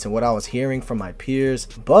comments and what I was hearing from my peers,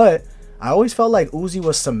 but I always felt like Uzi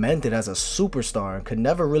was cemented as a superstar and could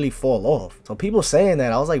never really fall off. So people saying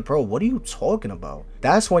that, I was like, bro, what are you talking about?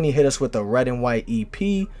 That's when he hit us with the Red and White EP.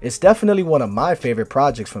 It's definitely one of my favorite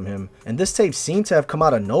projects from him. And this tape seemed to have come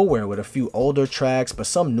out of nowhere with a few older tracks, but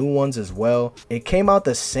some new ones as well. It came out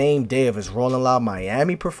the same day of his Rollin' Loud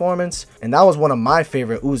Miami performance, and that was one of my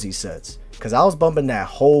favorite Uzi sets. Cause I was bumping that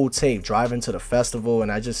whole tape driving to the festival,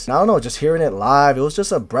 and I don't know, just hearing it live, it was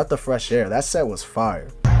just a breath of fresh air. That set was fire.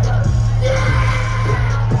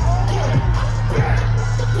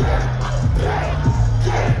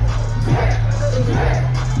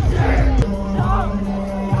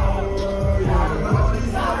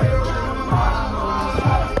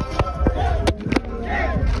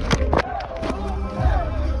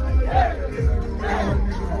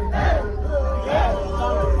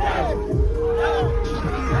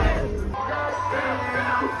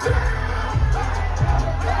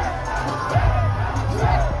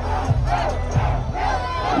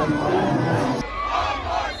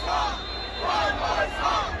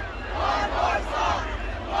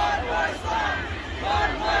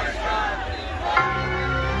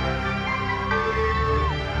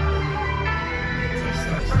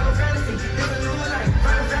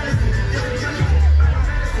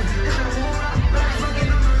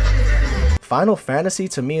 Final Fantasy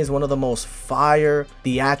to me is one of the most fire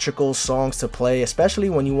theatrical songs to play, especially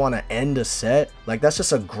when you want to end a set. Like, that's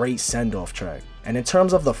just a great send-off track. And in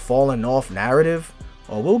terms of the falling off narrative,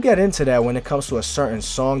 well, we'll get into that when it comes to a certain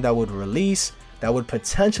song that would release that would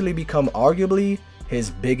potentially become arguably his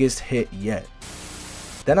biggest hit yet.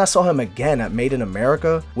 Then I saw him again at Made in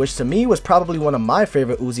America, which to me was probably one of my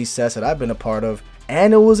favorite Uzi sets that I've been a part of.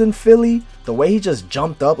 And it was in Philly. The way he just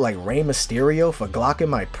jumped up like Rey Mysterio for glocking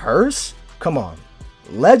my purse? Come on,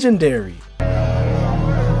 legendary.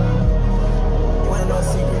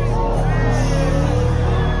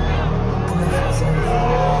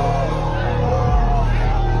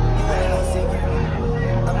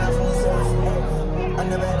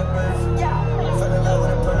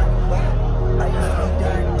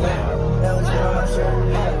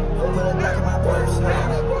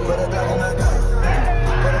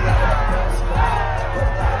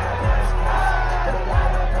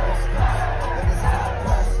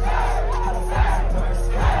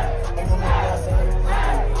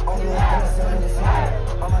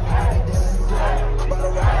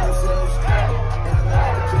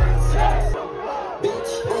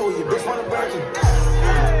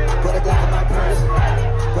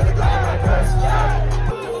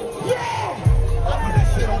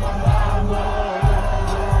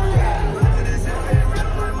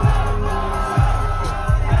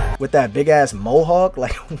 With that big ass mohawk,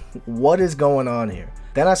 like what is going on here?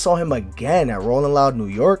 Then I saw him again at Rollin' Loud New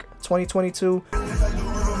York 2022.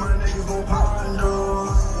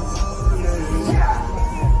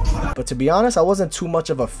 But to be honest, I wasn't too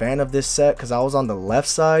much of a fan of this set because I was on the left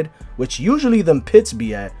side, which usually them pits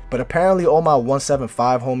be at, but apparently all my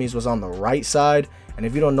 175 homies was on the right side. And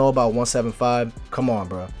if you don't know about 175, come on,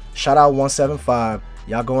 bro. Shout out 175,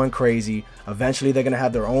 y'all going crazy. Eventually they're gonna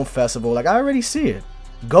have their own festival. Like, I already see it.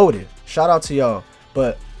 Goated. Shout out to y'all.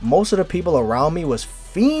 But most of the people around me was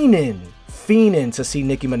fiending to see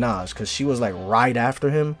Nicki Minaj because she was like right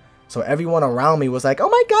after him. So everyone around me was like, oh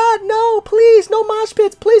my god, no, please, no mosh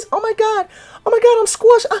pits, please, oh my god, I'm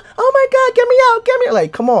squashed, oh my god, get me out,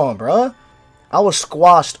 like, come on, bruh. I was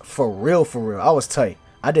squashed for real, I was tight.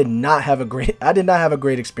 I did not have a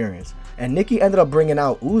great experience. And Nicki ended up bringing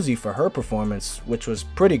out Uzi for her performance, which was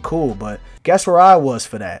pretty cool, but guess where I was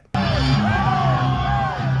for that?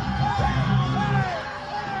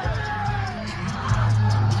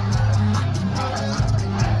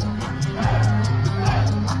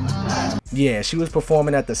 Yeah, she was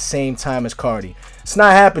performing at the same time as Cardi. It's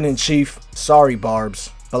not happening, Chief. Sorry, Barbs.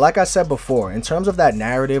 But like I said before, in terms of that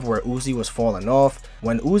narrative where Uzi was falling off,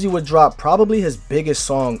 when Uzi would drop probably his biggest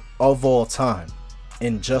song of all time,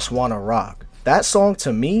 in Just Wanna Rock. That song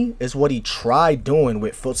to me is what he tried doing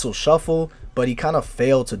with Futsal Shuffle, but he kind of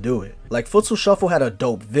failed to do it. Like, Futsal Shuffle had a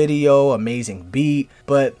dope video, amazing beat,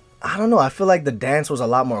 but I don't know, I feel like the dance was a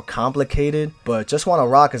lot more complicated, but Just Wanna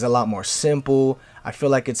Rock is a lot more simple. I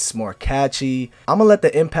feel like it's more catchy. I'm gonna let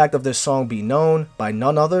the impact of this song be known by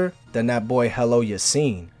none other than that boy Hello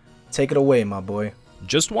Yassine. Take it away, my boy.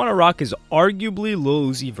 Just Wanna Rock is arguably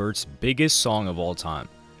Lil Uzi Vert's biggest song of all time.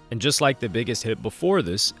 And just like the biggest hit before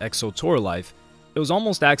this, EXO Tour Life, it was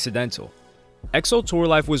almost accidental. EXO Tour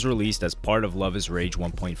Life was released as part of Love Is Rage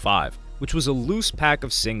 1.5, which was a loose pack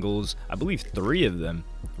of singles, I believe 3 of them,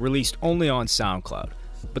 released only on SoundCloud.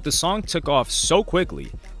 But the song took off so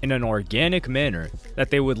quickly, in an organic manner, that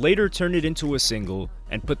they would later turn it into a single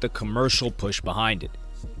and put the commercial push behind it.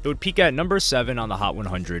 It would peak at number 7 on the Hot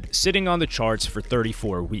 100, sitting on the charts for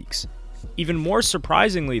 34 weeks. Even more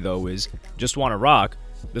surprisingly though is, Just Wanna Rock,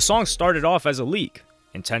 the song started off as a leak.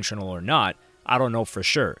 Intentional or not, I don't know for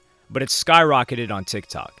sure, but it skyrocketed on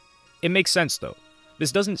TikTok. It makes sense though.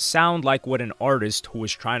 This doesn't sound like what an artist who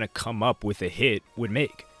was trying to come up with a hit would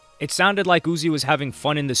make. It sounded like Uzi was having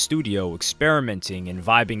fun in the studio, experimenting and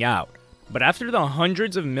vibing out. But after the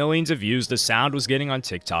hundreds of millions of views the sound was getting on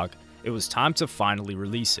TikTok, it was time to finally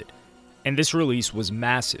release it. And this release was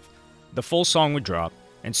massive. The full song would drop,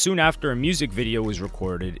 and soon after a music video was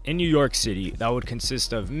recorded in New York City that would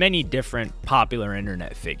consist of many different popular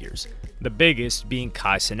internet figures, the biggest being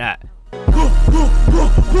Kai Cenat.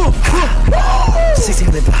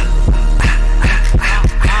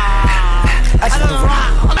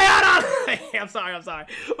 I'm sorry.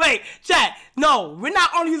 Wait, chat. No, we're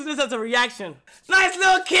not only using this as a reaction. Nice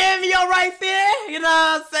little cameo right there. You know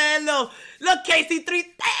what I'm saying? Little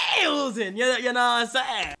KC3000. You know what I'm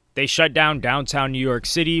saying? They shut down downtown New York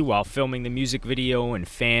City while filming the music video and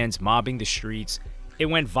fans mobbing the streets. It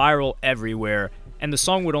went viral everywhere, and the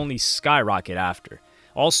song would only skyrocket after.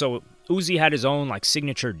 Also, Uzi had his own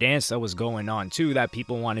signature dance that was going on too that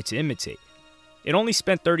people wanted to imitate. It only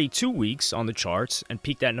spent 32 weeks on the charts and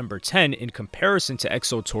peaked at number 10 in comparison to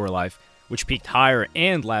EXO Tour Life, which peaked higher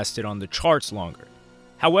and lasted on the charts longer.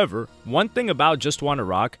 However, one thing about Just Wanna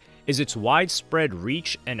Rock is its widespread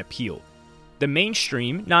reach and appeal. The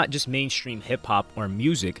mainstream, not just mainstream hip-hop or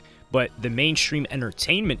music, but the mainstream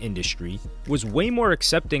entertainment industry was way more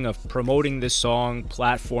accepting of promoting this song,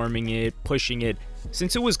 platforming it, pushing it,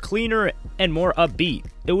 since it was cleaner and more upbeat.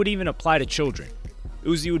 It would even apply to children.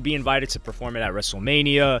 Uzi would be invited to perform it at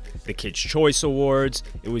WrestleMania, the Kids' Choice Awards,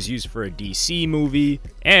 it was used for a DC movie,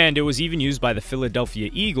 and it was even used by the Philadelphia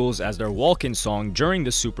Eagles as their walk-in song during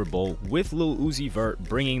the Super Bowl, with Lil Uzi Vert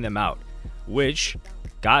bringing them out, which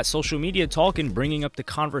got social media talking, bringing up the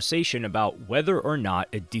conversation about whether or not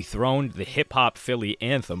it dethroned the hip-hop Philly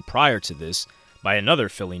anthem prior to this by another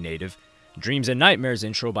Philly native, Dreams and Nightmares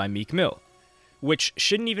intro by Meek Mill, which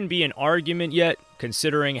shouldn't even be an argument yet,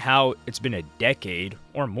 considering how it's been a decade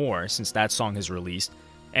or more since that song has released,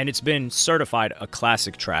 and it's been certified a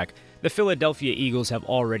classic track. The Philadelphia Eagles have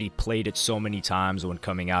already played it so many times when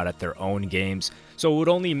coming out at their own games, so it would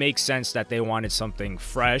only make sense that they wanted something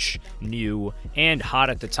fresh, new, and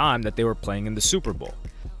hot at the time that they were playing in the Super Bowl.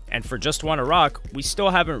 And for Just Wanna Rock, we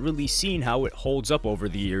still haven't really seen how it holds up over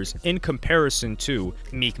the years in comparison to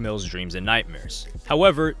Meek Mill's Dreams and Nightmares.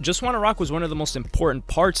 However, Just Wanna Rock was one of the most important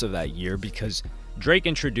parts of that year because Drake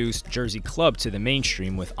introduced Jersey Club to the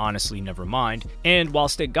mainstream with Honestly Nevermind, and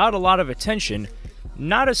whilst it got a lot of attention,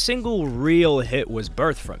 not a single real hit was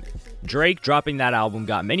birthed from it. Drake dropping that album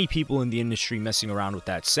got many people in the industry messing around with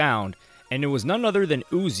that sound, and it was none other than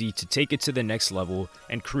Uzi to take it to the next level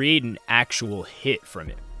and create an actual hit from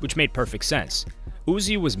it, which made perfect sense.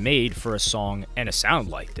 Uzi was made for a song and a sound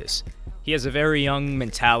like this. He has a very young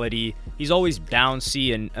mentality, he's always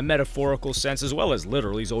bouncy in a metaphorical sense as well as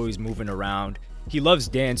literal, he's always moving around. He loves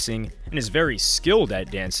dancing and is very skilled at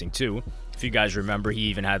dancing too. If you guys remember, he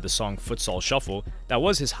even had the song Futsal Shuffle. That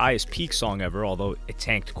was his highest peak song ever, although it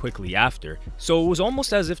tanked quickly after. So it was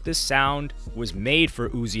almost as if this sound was made for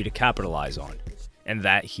Uzi to capitalize on, and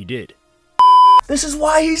that he did. This is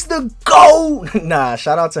why he's the GOAT! Nah,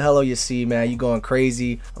 shout out to Hello Yassine, man. You going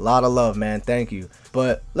crazy. A lot of love, man. Thank you.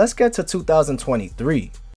 But let's get to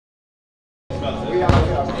 2023. You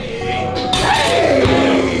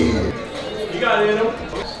got it.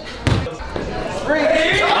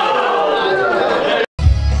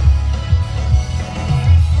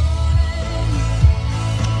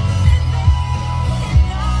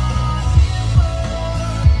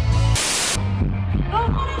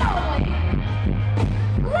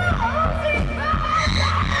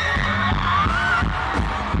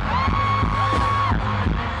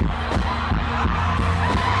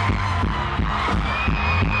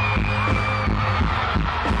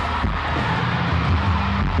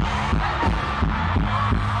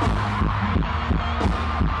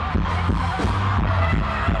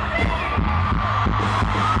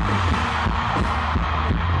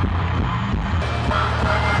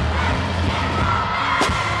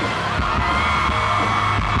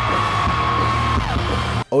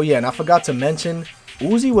 Oh yeah, and I forgot to mention,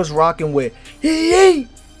 Uzi was rocking with Yee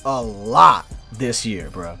a lot this year,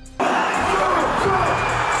 bro.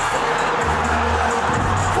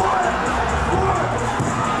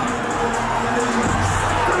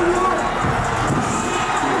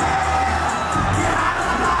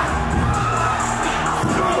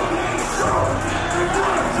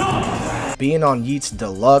 Being on Yeats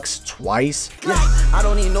Deluxe twice. Yeah, I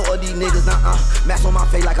don't need no of these niggas, Mask on my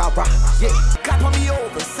face like I'll rock. Yeah, cop on me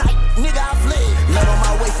over, sight, nigga, I fled. Let on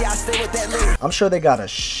my waist, yeah, I stay with that lady. I'm sure they got a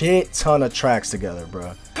shit ton of tracks together, bro. You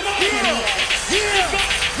know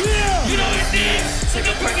what it is. Take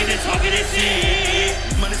a break and then talk it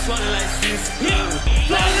shit. Money swallowed like this.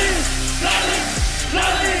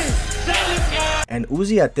 And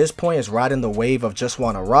Uzi at this point is riding the wave of Just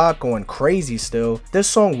Wanna Rock, going crazy still. This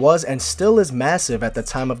song was and still is massive at the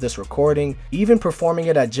time of this recording, even performing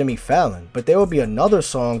it at Jimmy Fallon. But there will be another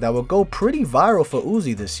song that will go pretty viral for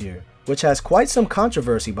Uzi this year, which has quite some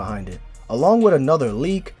controversy behind it, along with another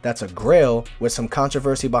leak that's a grail with some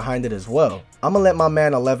controversy behind it as well. I'ma let my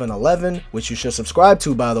man 1111, which you should subscribe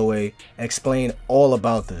to by the way, explain all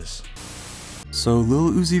about this. So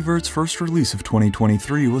Lil Uzi Vert's first release of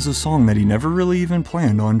 2023 was a song that he never really even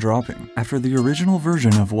planned on dropping. After the original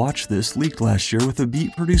version of Watch This leaked last year with a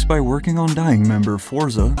beat produced by Working on Dying member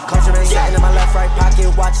Forza.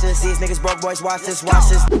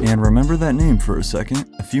 And remember that name for a second?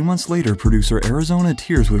 A few months later, producer Arizona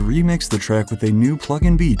Tears would remix the track with a new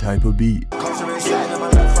plug-and beat type of beat.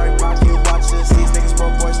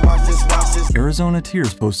 Arizona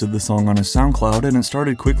Tears posted the song on his SoundCloud and it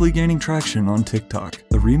started quickly gaining traction on TikTok.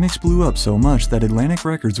 The remix blew up so much that Atlantic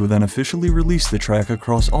Records would then officially release the track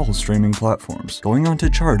across all streaming platforms, going on to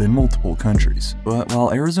chart in multiple countries. But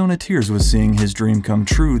while Arizona Tears was seeing his dream come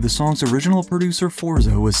true, the song's original producer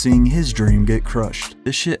Forza was seeing his dream get crushed.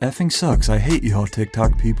 This shit effing sucks, I hate y'all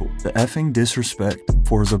TikTok people. The effing disrespect,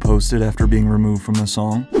 Forza posted after being removed from the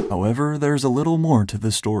song. However, there's a little more to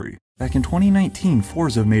the story. Back in 2019,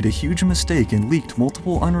 Forza made a huge mistake and leaked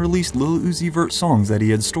multiple unreleased Lil Uzi Vert songs that he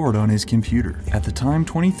had stored on his computer. At the time,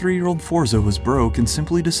 23-year-old Forza was broke and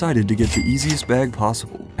simply decided to get the easiest bag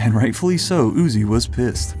possible. And rightfully so, Uzi was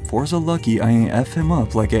pissed. Forza lucky I ain't F him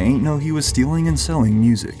up like I ain't know he was stealing and selling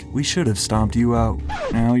music. We should have stomped you out.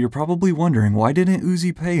 Now, you're probably wondering why didn't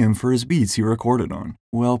Uzi pay him for his beats he recorded on?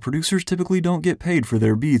 Well, producers typically don't get paid for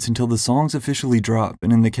their beats until the songs officially drop,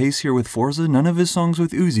 and in the case here with Forza, none of his songs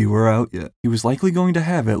with Uzi were out yet. He was likely going to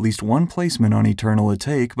have at least one placement on Eternal A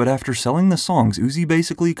Take, but after selling the songs, Uzi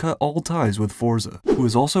basically cut all ties with Forza, who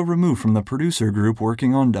was also removed from the producer group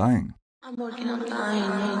Working on Dying. I'm working on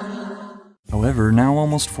dying. However, now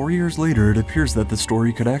almost 4 years later, it appears that the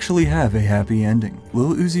story could actually have a happy ending.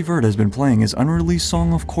 Lil Uzi Vert has been playing his unreleased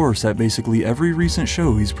song Of Course at basically every recent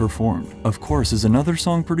show he's performed. Of Course is another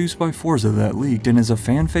song produced by Forza that leaked and is a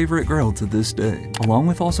fan favorite grail to this day. Along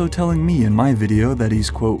with also telling me in my video that he's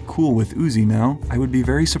quote cool with Uzi now, I would be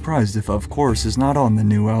very surprised if Of Course is not on the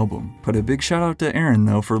new album. But a big shout out to Aaron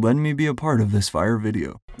though for letting me be a part of this fire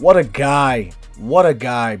video. What a guy. What a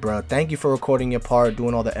guy, bro. Thank you for recording your part,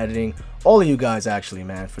 doing all the editing. All of you guys actually,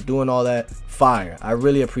 man, for doing all that. Fire. I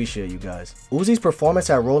really appreciate you guys. Uzi's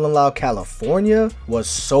performance at Rollin' Loud California was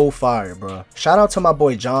so fire, bro. Shout out to my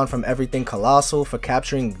boy John from Everything Colossal for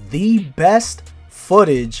capturing the best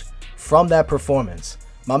footage from that performance.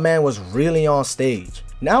 My man was really on stage.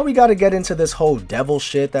 Now we gotta get into this whole devil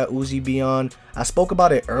shit that Uzi be on. I spoke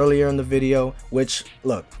about it earlier in the video, which,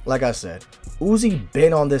 look, like I said, Uzi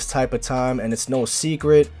been on this type of time and it's no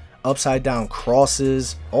secret. Upside down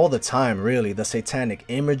crosses all the time, really. The satanic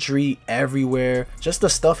imagery everywhere, just the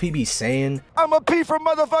stuff he be saying. I'm a P for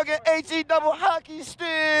motherfucking HE double hockey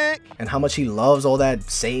stick. And how much he loves all that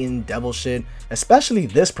Satan devil shit, especially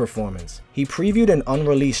this performance. He previewed an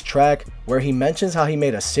unreleased track where he mentions how he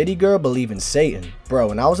made a city girl believe in Satan. Bro,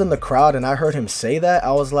 when I was in the crowd and I heard him say that,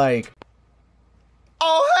 I was like,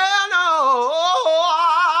 oh hell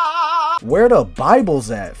no. Where the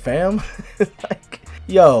Bible's at, fam? Like,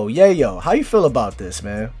 yo, yayo, how you feel about this,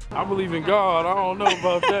 man? I believe in God. I don't know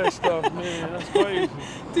about that stuff, man. That's crazy.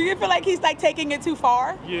 Do you feel like he's like taking it too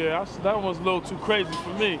far? Yeah, that one's a little too crazy for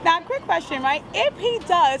me. Now, quick question, right? If he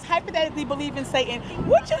does hypothetically believe in Satan,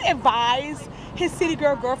 would you advise his city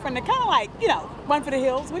girl girlfriend to kind of like, you know, run for the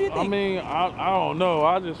hills? What do you think? I mean, I don't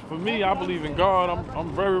know. For me, I believe in God.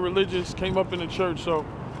 I'm very religious. Came up in the church, so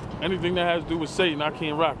anything that has to do with Satan, I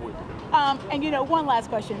can't rock with. And you know, one last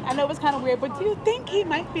question. I know it's kind of weird, but do you think he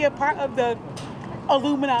might be a part of the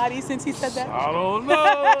Illuminati since he said that? I don't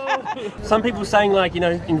know. Some people saying like, you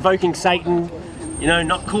know, invoking Satan, you know,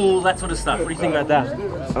 not cool, that sort of stuff. What do you think about that?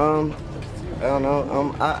 I don't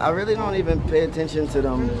know. I really don't even pay attention to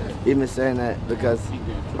them even saying that because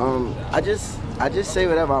I just say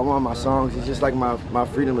whatever I want in my songs. It's just like my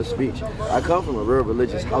freedom of speech. I come from a real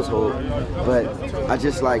religious household, but I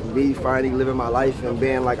just like me finally living my life and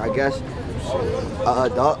being like, I guess,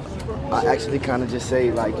 an adult. I actually kind of just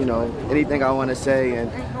say like, you know, anything I want to say,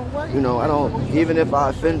 and you know, I don't, even if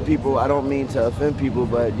I offend people, I don't mean to offend people,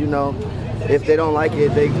 but you know, if they don't like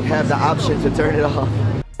it, they have the option to turn it off.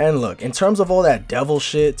 And look, in terms of all that devil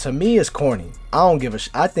shit, to me it's corny. I don't give a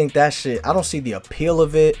shit. I think that shit, I don't see the appeal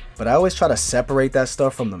of it, but I always try to separate that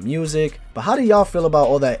stuff from the music. But how do y'all feel about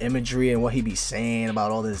all that imagery and what he be saying about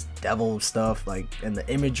all this devil stuff, like, and the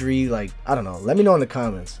imagery? Like, I don't know. Let me know in the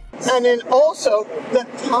comments. And then also the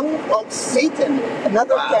tongue of Satan,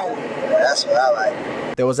 another thing. That's what I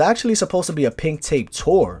like. There was actually supposed to be a Pink Tape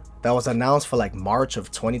tour that was announced for like March of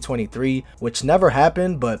 2023, which never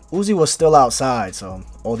happened, but Uzi was still outside, so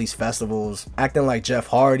all these festivals, acting like Jeff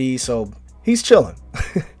Hardy, so he's chilling.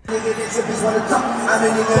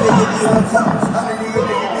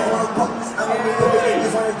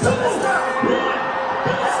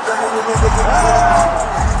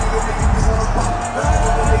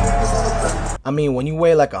 I mean, when you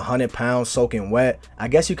weigh like 100 pounds soaking wet, I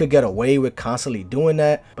guess you could get away with constantly doing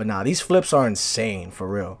that, but nah, these flips are insane for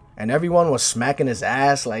real. And everyone was smacking his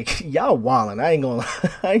ass like, y'all wildin'. I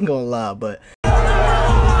ain't gonna lie, but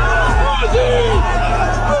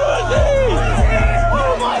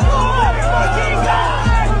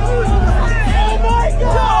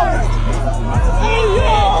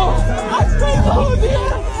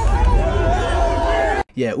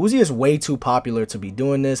yeah, Uzi is way too popular to be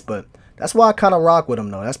doing this, but that's why I kind of rock with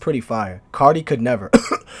him though. That's pretty fire. Cardi could never.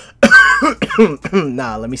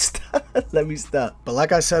 Nah, let me stop. Let me stop. But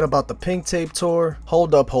like I said about the Pink Tape tour,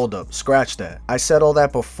 hold up, scratch that. I said all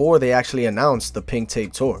that before they actually announced the Pink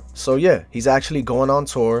Tape tour. So yeah, he's actually going on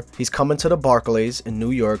tour. He's coming to the Barclays in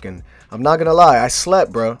New York, and I'm not gonna lie, I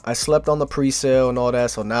slept, bro. I slept on the pre-sale and all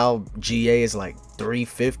that, so now GA is like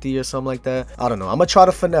 $350 or something like that. I don't know. I'm gonna try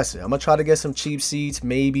to finesse it. I'm gonna try to get some cheap seats,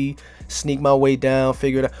 maybe sneak my way down,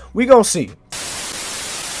 figure it out. We gonna see.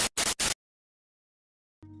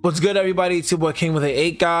 What's good, everybody? It's your boy King with the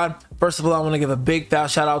 8 God. First of all, I want to give a big fat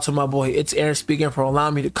shout out to my boy It's Aaron speaking for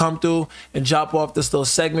allowing me to come through and drop off this little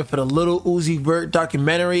segment for the Lil Uzi Vert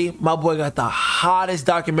documentary. My boy got the hottest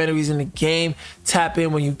documentaries in the game. Tap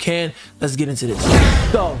in when you can. Let's get into this.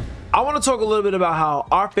 So I want to talk a little bit about how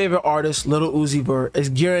our favorite artist, Lil Uzi Vert, is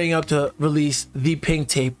gearing up to release the Pink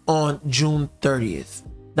Tape on June 30th.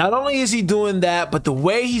 Not only is he doing that, but the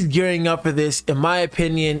way he's gearing up for this, in my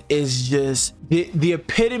opinion, is just the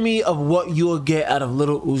epitome of what you'll get out of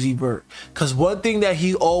Lil Uzi Vert. Because one thing that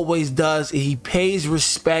he always does is he pays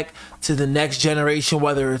respect to the next generation,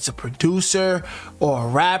 whether it's a producer or a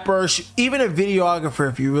rapper, even a videographer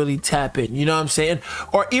if you really tap in, you know what I'm saying?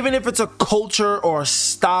 Or even if it's a culture or a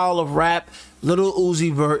style of rap, Lil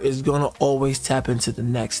Uzi Vert is going to always tap into the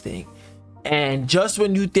next thing. And just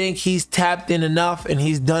when you think he's tapped in enough and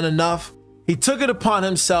he's done enough, he took it upon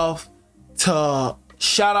himself to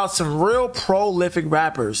shout out some real prolific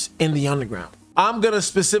rappers in the underground. I'm going to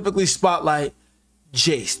specifically spotlight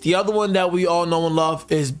Jace. The other one that we all know and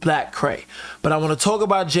love is Black Cray. But I want to talk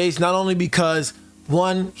about Jace not only because,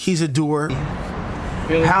 one, he's a doer.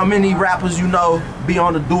 How many rappers you know be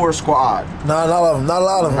on the doer squad? Not a lot of them. Not a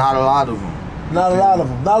lot of them. Not a lot of them. Not a lot of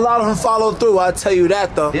them. Not a lot of them follow through. I'll tell you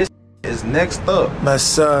that, though. This is next up. Yes,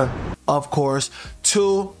 sir. Of course.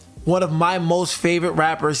 2, one of my most favorite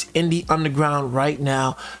rappers in the underground right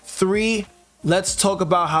now. 3, let's talk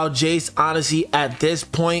about how Jace, honestly, at this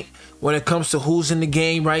point, when it comes to who's in the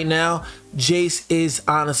game right now, Jace is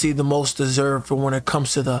honestly the most deserved for when it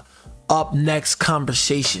comes to the up next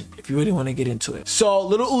conversation, if you really want to get into it. So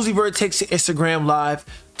Lil Uzi Vert takes to Instagram Live,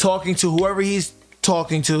 talking to whoever he's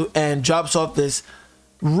talking to, and drops off this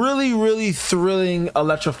really thrilling,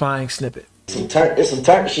 electrifying snippet. It's some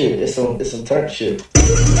turn shit. It's some turn shit.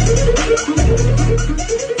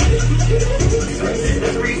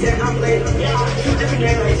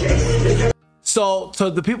 So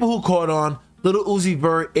the people who caught on, Lil Uzi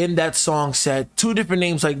Vert in that song said 2 different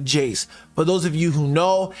names like Jace. For those of you who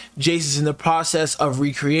know, Jace is in the process of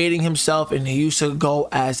recreating himself, and he used to go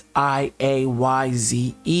as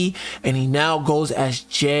I-A-Y-Z-E, and he now goes as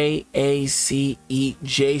J-A-C-E,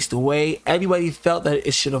 Jace, the way everybody felt that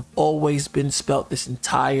it should have always been spelt this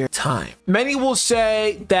entire time. Many will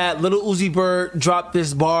say that Lil Uzi Vert dropped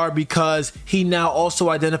this bar because he now also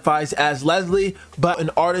identifies as Leslie, but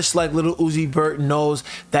an artist like Lil Uzi Vert knows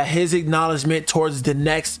that his acknowledgement towards the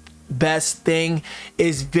next best thing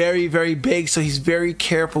is very, very big. So he's very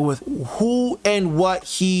careful with who and what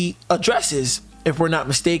he addresses, if we're not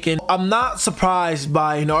mistaken. I'm not surprised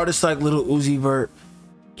by an artist like Lil Uzi Vert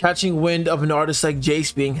catching wind of an artist like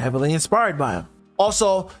Jace being heavily inspired by him.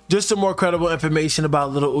 Also, just some more credible information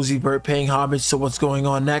about Lil Uzi Vert paying homage to what's going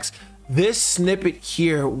on next. This snippet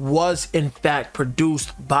here was in fact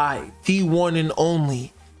produced by the one and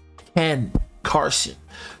only Ken Carson.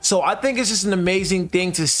 So I think it's just an amazing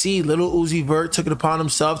thing to see. Lil Uzi Vert took it upon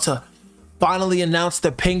himself to finally announce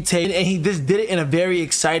the Pink Tape, and he just did it in a very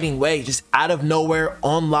exciting way, just out of nowhere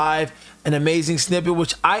on live. An amazing snippet,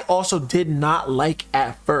 which I also did not like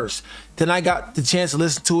at first. Then I got the chance to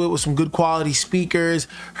listen to it with some good quality speakers,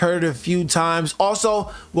 heard it a few times.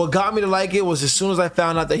 Also, what got me to like it was as soon as I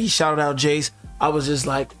found out that he shouted out Jace, I was just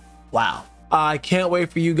like, wow. I can't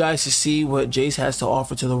wait for you guys to see what Jace has to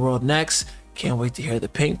offer to the world next. Can't wait to hear the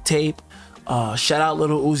Pink Tape. Shout out Lil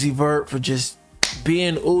Uzi Vert for just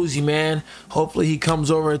being Uzi, man. Hopefully he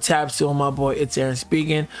comes over and taps to on my boy It's Aaron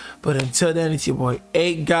speaking. But until then, it's your boy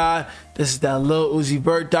 8God. This is that Lil Uzi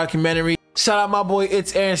Vert documentary. Shout out my boy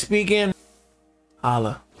It's Aaron speaking.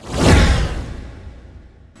 Holla.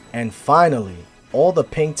 And finally, all the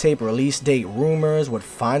Pink Tape release date rumors would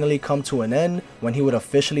finally come to an end when he would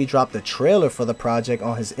officially drop the trailer for the project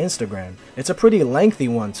on his Instagram. It's a pretty lengthy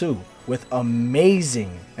one too, with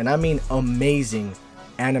amazing, and I mean amazing,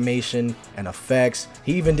 animation and effects.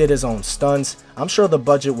 He even did his own stunts. I'm sure the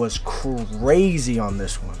budget was crazy on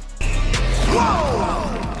this one.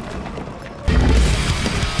 Whoa!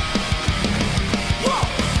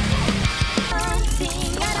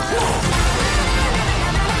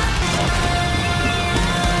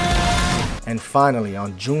 And finally,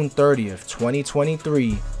 on June 30th,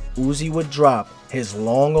 2023, Uzi would drop his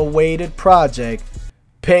long-awaited project,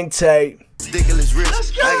 Pink Tape. Ridiculous rich.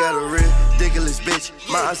 I got a ridiculous bitch.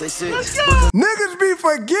 My say six. Niggas be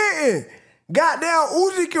forgetting. Goddamn,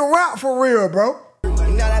 Uzi can rap for real, bro.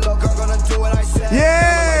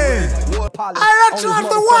 Yeah. I got Charles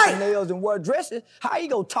the White. Nails and wear dresses. How you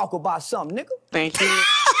gonna talk about something, nigga? Thank you.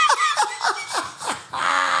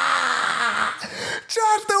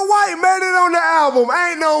 Charles the White made it on the album.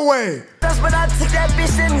 Ain't no way. That's when I took that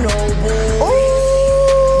bitch in Noble.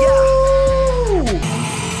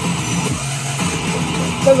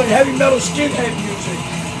 Sounds like heavy metal skinhead music.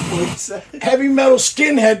 Heavy metal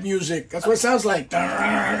skinhead music. That's what it sounds like.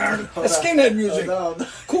 That's skinhead music.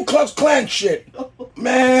 Ku Klux Klan shit.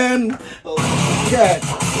 Man. Yeah.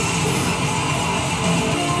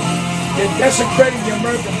 They're desecrating the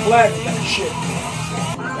American flag with that shit.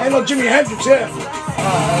 Ain't no Jimi Hendrix here.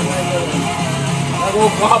 That's all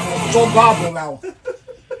gobble. It's all gobble now.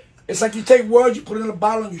 It's like you take words, you put it in a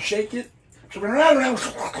bottle, and you shake it. Like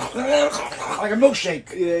a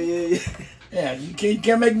milkshake. Yeah. Yeah, you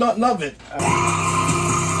can't make nothing of it. Is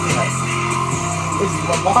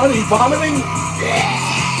he vomiting? Yeah.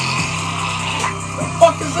 The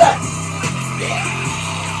fuck is that?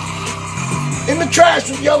 In the trash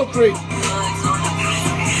with the other three.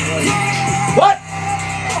 What?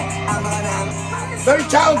 Very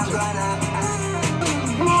talented.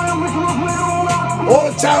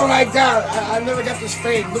 All the talent I got, I never got this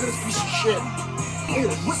fame. Look at this piece of shit. Look at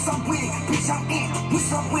this.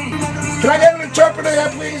 Can I get an interpreter here,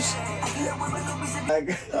 please?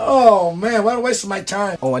 Oh man, what a waste of my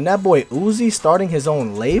time. Oh, and that boy Uzi starting his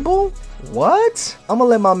own label? What? I'm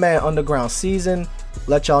gonna let my man Underground Season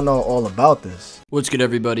let y'all know all about this. What's good,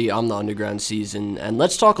 everybody? I'm the Underground Season, and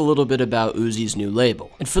let's talk a little bit about Uzi's new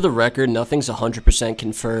label. And for the record, nothing's 100%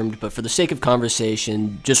 confirmed, but for the sake of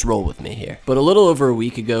conversation, just roll with me here. But a little over a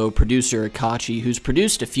week ago, producer Akachi, who's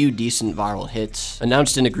produced a few decent viral hits,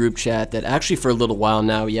 announced in a group chat that actually for a little while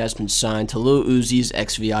now, he has been signed to Lil Uzi's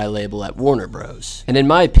XVI label at Warner Bros. And in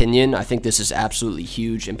my opinion, I think this is absolutely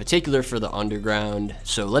huge, in particular for the underground,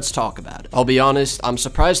 so let's talk about it. I'll be honest, I'm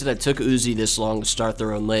surprised that it took Uzi this long to start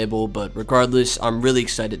their own label, but regardless, I'm really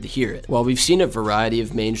excited to hear it. While we've seen a variety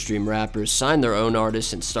of mainstream rappers sign their own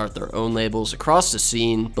artists and start their own labels across the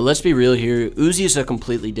scene, but let's be real here, Uzi is a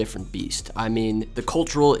completely different beast. I mean, the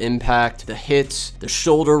cultural impact, the hits, the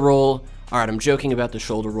shoulder roll. Alright, I'm joking about the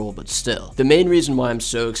shoulder roll, but still. The main reason why I'm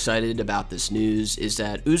so excited about this news is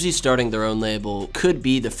that Uzi starting their own label could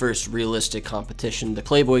be the first realistic competition to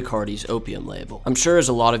Playboi Carti's Opium label. I'm sure as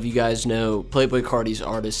a lot of you guys know, Playboi Carti's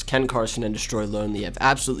artists Ken Carson and Destroy Lonely have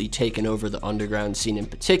absolutely taken over the underground scene in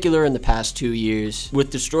particular in the past 2 years,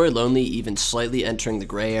 with Destroy Lonely even slightly entering the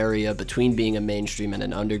gray area between being a mainstream and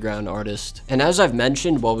an underground artist. And as I've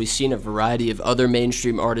mentioned, while we've seen a variety of other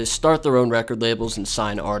mainstream artists start their own record labels and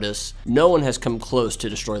sign artists, no one has come close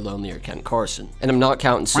to Destroy Lonely or Ken Carson. And I'm not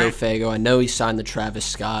counting Sofago. I know he signed the Travis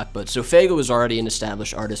Scott, but Sofago was already an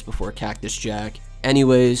established artist before Cactus Jack.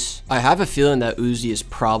 Anyways, I have a feeling that Uzi is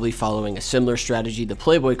probably following a similar strategy to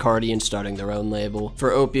Playboi Carti in starting their own label.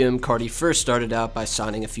 For Opium, Carti first started out by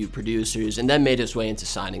signing a few producers and then made his way into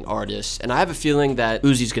signing artists, and I have a feeling that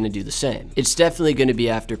Uzi's gonna do the same. It's definitely gonna be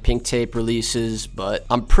after Pink Tape releases, but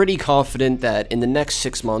I'm pretty confident that in the next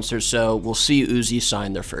 6 months or so, we'll see Uzi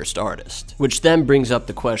sign their first artist. Which then brings up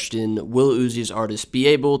the question, will Uzi's artists be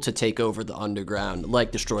able to take over the underground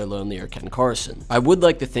like Destroy Lonely or Ken Carson? I would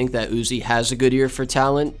like to think that Uzi has a good ear for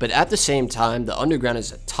talent, but at the same time, the underground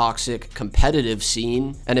is a toxic, competitive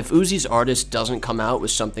scene, and if Uzi's artist doesn't come out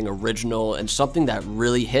with something original and something that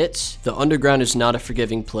really hits, the underground is not a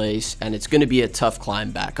forgiving place, and it's going to be a tough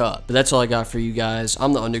climb back up. But that's all I got for you guys.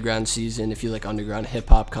 I'm the Underground Season. If you like underground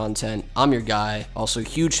hip-hop content, I'm your guy. Also,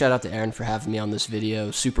 huge shout out to Aaron for having me on this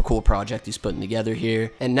video. Super cool project he's putting together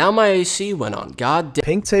here. And now my AC went on. God damn.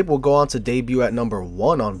 Pink Tape will go on to debut at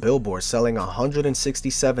 #1 on Billboard, selling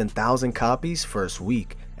 167,000 copies first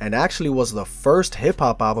week, and actually was the first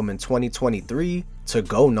hip-hop album in 2023 to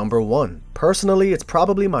go #1. Personally, it's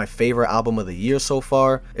probably my favorite album of the year so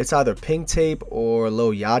far. It's either Pink Tape or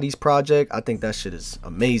Lil Yachty's project. I think that shit is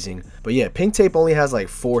amazing. But yeah, Pink Tape only has like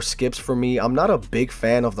 4 skips for me. I'm not a big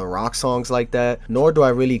fan of the rock songs like that, nor do I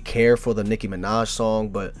really care for the Nicki Minaj song,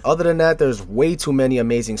 but other than that, there's way too many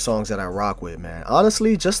amazing songs that I rock with, man.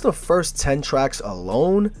 Honestly, just the first 10 tracks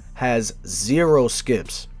alone has 0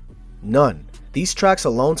 skips. None. These tracks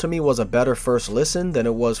alone to me was a better first listen than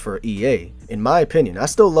it was for EA, in my opinion. I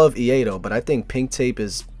still love EA though, but I think Pink Tape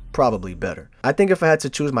is probably better. I think if I had to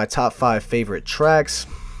choose my top 5 favorite tracks,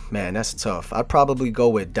 man, that's tough. I'd probably go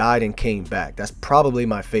with Died and Came Back. That's probably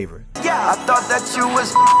my favorite. Yeah, I thought that you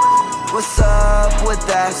was what's up with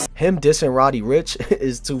that? Him dissing Roddy Ricch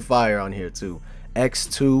is too fire on here too.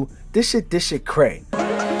 X2, this shit cray.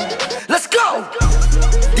 Let's go!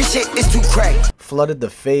 This shit is too cray. Flooded the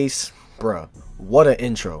Face. Bruh, what an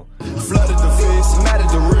intro. Flooded the face, matted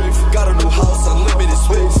the roof, got a new house, unlimited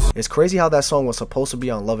space. It's crazy how that song was supposed to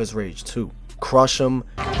be on Love Is Rage too. Crush 'em.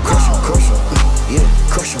 Yeah,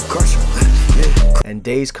 crush 'em, yeah. And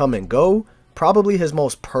Days Come and Go, probably his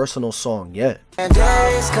most personal song yet. And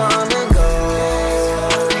days come and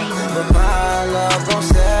go, but my love won't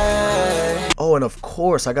stay. Oh, and of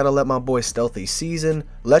course, I gotta let my boy Stealthy Season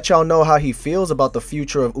let y'all know how he feels about the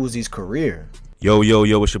future of Uzi's career. Yo,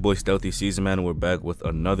 it's your boy Stealthy Season, man, and we're back with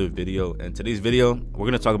another video. And today's video, we're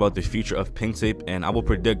gonna talk about the future of Pink Tape, and I will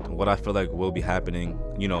predict what I feel like will be happening,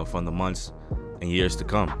 you know, from the months and years to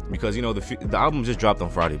come. Because, you know, the album just dropped on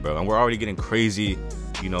Friday, bro, and we're already getting crazy,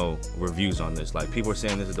 you know, reviews on this. Like, people are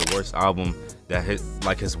saying this is the worst album that hit,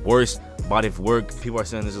 like, his worst body of work. People are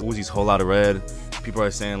saying this is Uzi's Whole Lotta Red. People are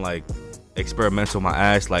saying, like, experimental my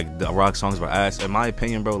ass, like, the rock songs were ass. In my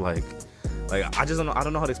opinion, bro, like I just don't know. I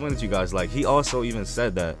don't know how to explain it to you guys. Like, he also even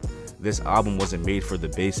said that this album wasn't made for the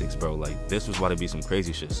basics, bro. Like, this was about to be some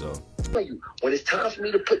crazy shit. So when it's time for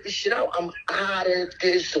me to put this shit out, I'm out of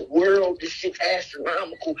this world. This shit's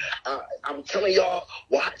astronomical. I'm telling y'all,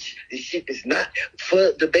 watch. This shit is not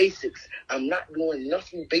for the basics. I'm not doing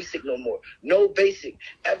nothing basic no more. No basic.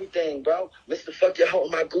 Everything, bro. Mr. Fuck your hoe,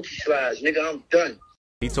 my Gucci slides, nigga. I'm done.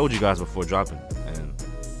 He told you guys before dropping, and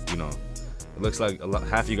you know, it looks like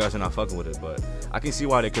half of you guys are not fucking with it, but I can see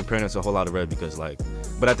why they're comparing it to a Whole Lotta Red, because like,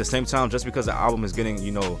 but at the same time, just because the album is getting,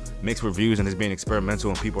 you know, mixed reviews and it's being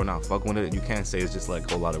experimental and people are not fucking with it, you can't say it's just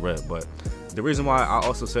like Whole Lotta Red. But the reason why I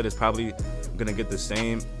also said it's probably gonna get the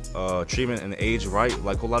same treatment and age right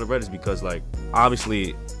like Whole Lotta Red is because, like,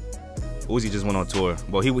 obviously Uzi just went on tour.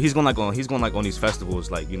 Well, he's going on these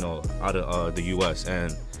festivals, like, you know, out of the US,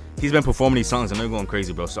 and he's been performing these songs and they're going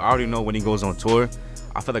crazy, bro. So I already know when he goes on tour,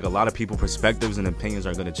 I feel like a lot of people's perspectives and opinions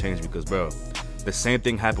are gonna change because, bro, the same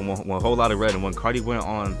thing happened when Whole Lotta Red and when Carti went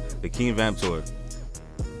on the King Vamp tour.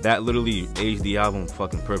 That literally aged the album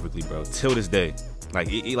fucking perfectly, bro. Till this day, like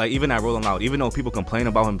even at Rolling Loud, even though people complain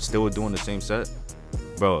about him still doing the same set,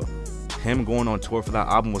 bro, him going on tour for that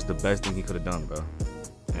album was the best thing he could have done, bro.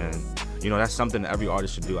 And you know, that's something that every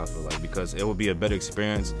artist should do, I feel like, because it will be a better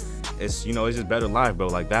experience. It's, you know, it's just better live, bro.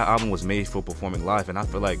 Like, that album was made for performing live, and I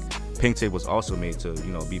feel like Pink Tape was also made to,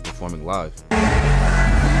 you know, be performing live.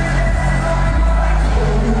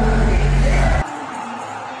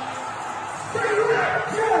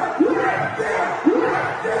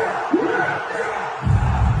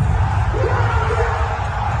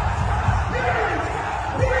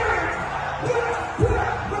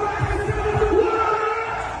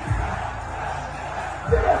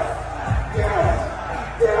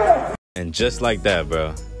 And just like that,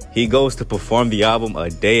 bro, He goes to perform the album a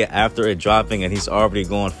day after it dropping, and he's already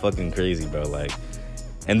going fucking crazy, bro. Like,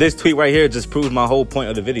 and this tweet right here just proves my whole point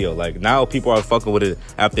of the video. Like, now people are fucking with it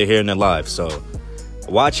after hearing it live. So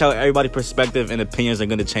watch how everybody's perspective and opinions are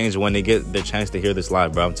gonna change when they get their chance to hear this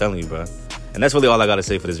live, bro. I'm telling you, bro. And that's really all I gotta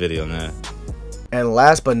say for this video, man. And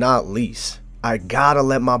last but not least, I gotta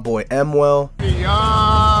let my boy Mwell.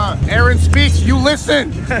 Aaron speaks, you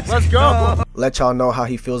listen. Let's go. Let y'all know how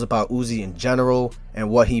he feels about Uzi in general and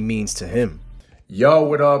what he means to him. Yo,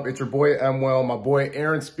 what up? It's your boy Mwell. My boy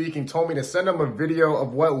Aaron speaking told me to send him a video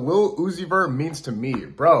of what Lil Uzi Vert means to me.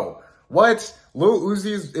 Bro, what? Lil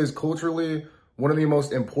Uzi is culturally one of the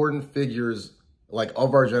most important figures, like,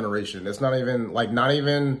 of our generation. It's not even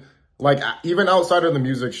even outside of the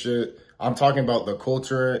music shit, I'm talking about the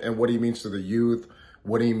culture and what he means to the youth,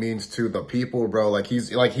 what he means to the people, bro.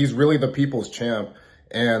 He's really the people's champ.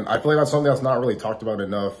 And I feel like that's something that's not really talked about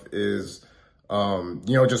enough is, you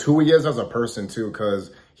know, just who he is as a person too,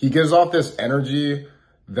 because he gives off this energy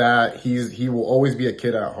that he will always be a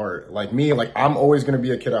kid at heart. Like me, like I'm always going to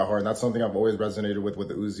be a kid at heart. And that's something I've always resonated with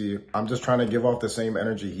Uzi. I'm just trying to give off the same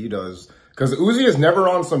energy he does. Because Uzi is never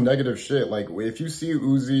on some negative shit. Like if you see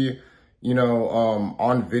Uzi, you know,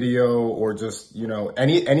 on video or just, you know,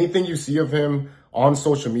 anything you see of him on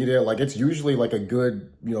social media, like it's usually like a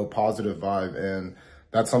good, you know, positive vibe. And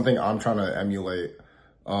that's something I'm trying to emulate.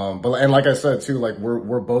 And like I said too, like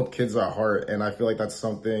we're both kids at heart, and I feel like that's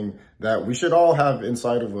something that we should all have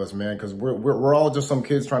inside of us, man, because we're all just some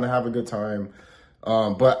kids trying to have a good time.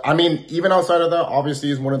 But I mean, even outside of that, obviously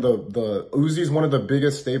he's one of Uzi's one of the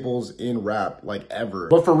biggest staples in rap, like ever.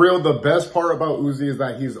 But for real, the best part about Uzi is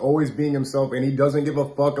that he's always being himself, and he doesn't give a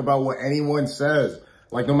fuck about what anyone says.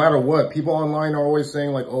 Like no matter what, people online are always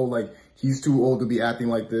saying like, oh, like he's too old to be acting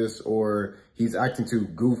like this, or he's acting too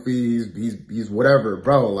goofy, he's whatever,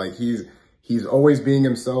 bro. Like he's always being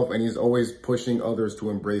himself, and he's always pushing others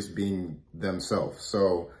to embrace being themselves.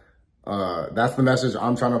 So that's the message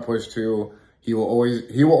I'm trying to push too. He will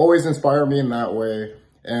always inspire me in that way.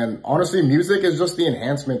 And honestly, music is just the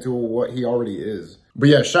enhancement to what he already is. But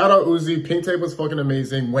yeah, shout out Uzi. Pink Tape was fucking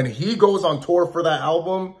amazing. When he goes on tour for that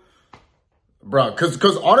album, bro,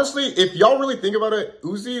 cause honestly, if y'all really think about it,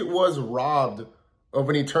 Uzi was robbed of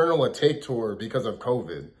an Eternal A Take tour because of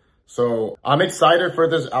COVID. So I'm excited for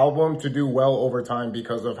this album to do well over time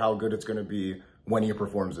because of how good it's gonna be when he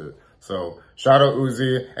performs it. So shout out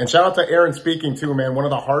Uzi, and shout out to Aaron speaking too, man. One of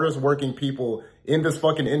the hardest working people in this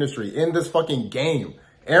fucking industry, in this fucking game.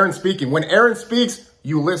 Aaron speaking. When Aaron speaks,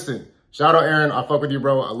 you listen. Shout out Aaron. I fuck with you,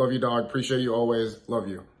 bro. I love you, dog. Appreciate you always. Love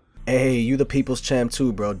you. Hey, you the people's champ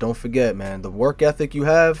too, bro. Don't forget, man. The work ethic you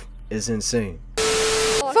have is insane.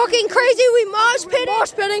 Fucking crazy, we mosh pitting.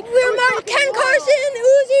 We remember Ken Carson,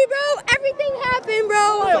 Uzi, bro. Everything happened,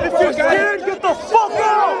 bro. If you're scared, get the fuck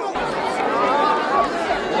out!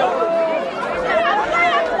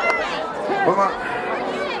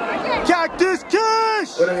 Cactus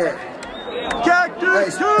Kiss! What is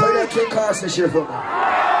Cactus Kiss! Play that Ken Carson shit for me.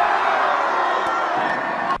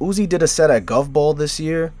 Uzi did a set at Gov Ball this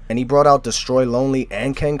year, and he brought out Destroy Lonely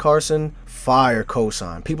and Ken Carson. Fire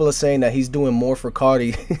cosign. People are saying that he's doing more for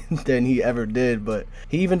Cardi than he ever did, but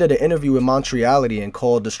he even did an interview with Montreality and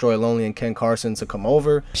called Destroy Lonely and Ken Carson to come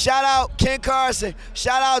over. Shout out Ken Carson.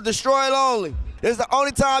 Shout out Destroy Lonely. This is the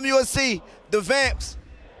only time you'll see the Vamps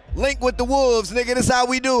link with the Wolves, nigga. This is how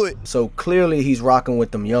we do it. So clearly he's rocking with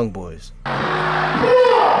them young boys.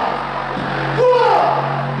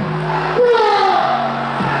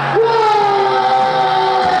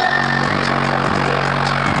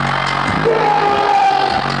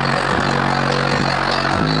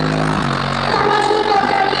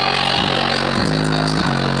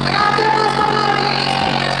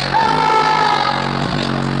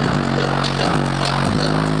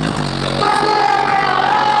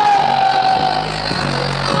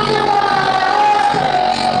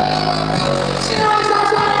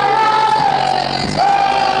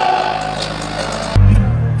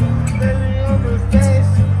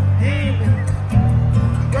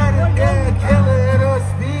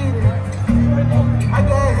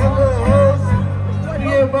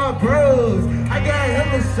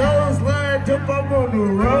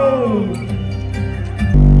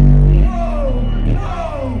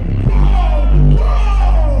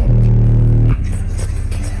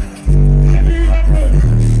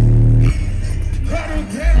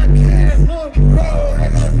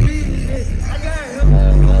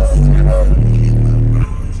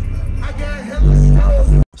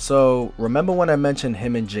 So, remember when I mentioned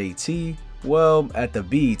him and JT? Well, at the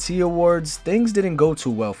BET Awards, things didn't go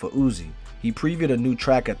too well for Uzi. He previewed a new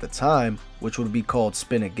track at the time, which would be called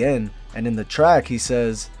Spin Again, and in the track he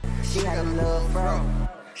says, She had a love, bro.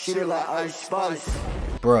 She look like Ice Spice.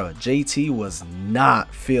 bruh, JT was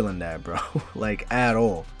not feeling that, bro. Like, at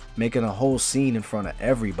all. Making a whole scene in front of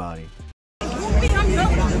everybody.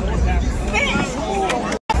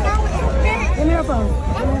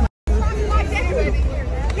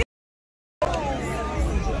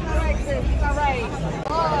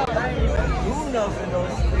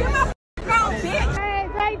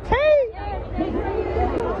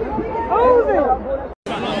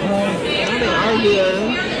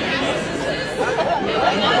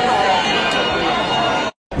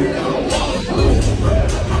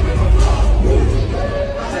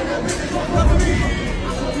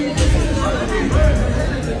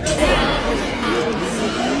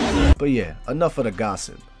 But yeah, enough of the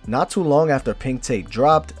gossip. Not too long after Pink Tape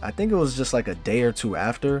dropped, I think it was just like a day or two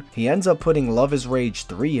after, he ends up putting Love Is Rage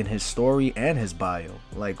 3 in his story and his bio.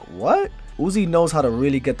 Like, what? Uzi knows how to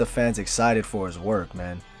really get the fans excited for his work,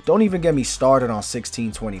 man. Don't even get me started on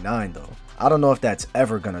 1629 though. I don't know if that's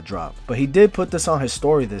ever gonna drop. But he did put this on his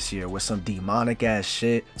story this year with some demonic ass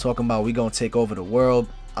shit, talking about we gonna take over the world.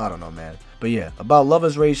 I don't know, man. But yeah, about Love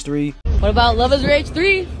Is Rage 3. What about Love Is Rage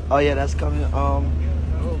 3? Oh yeah, that's coming,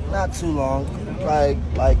 not too long.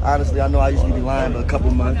 Like honestly, I know I usually be lying, but a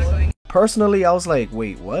couple months. Personally, I was like,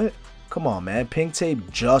 wait, what? Come on, man. Pink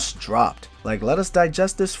Tape just dropped. Like, let us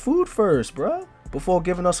digest this food first, bruh, before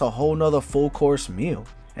giving us a whole nother full course meal.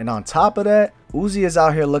 And on top of that, Uzi is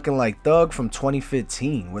out here looking like Thug from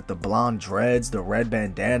 2015 with the blonde dreads, the red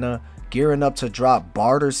bandana, gearing up to drop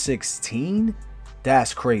Barter 16?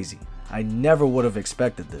 That's crazy. I never would have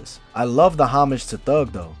expected this. I love the homage to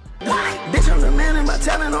Thug though.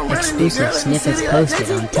 Exclusive snippets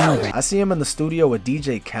posted on Telegram. I see him in the studio with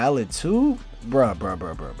DJ Khaled too? Bruh.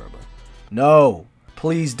 No,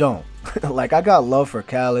 please don't. Like, I got love for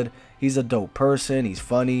Khaled. He's a dope person, he's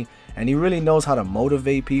funny, and he really knows how to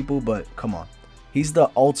motivate people, but come on. He's the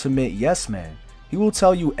ultimate yes man. He will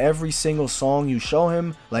tell you every single song you show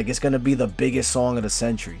him like it's gonna be the biggest song of the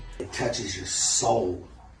century. It touches your soul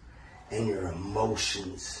and your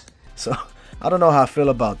emotions. So, I don't know how I feel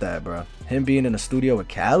about that, bro. Him being in the studio with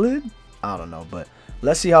Khaled? I don't know, but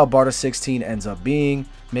let's see how Barter 16 ends up being.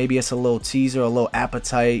 Maybe it's a little teaser, a little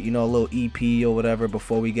appetite, you know, a little EP or whatever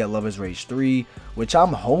before we get Love Is Rage 3, which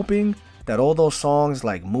I'm hoping that all those songs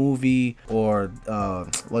like Movie or,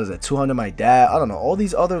 what is it, 200 My Dad, I don't know, all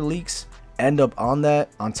these other leaks end up on that,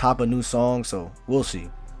 on top of new songs, so we'll see.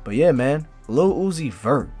 But yeah, man, Lil Uzi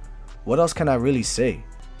Vert, what else can I really say?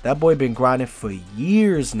 That boy been grinding for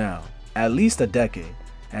years now, at least a decade,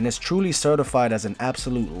 and is truly certified as an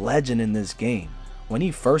absolute legend in this game. When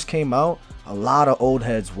he first came out, a lot of old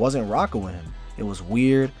heads wasn't rocking with him. It was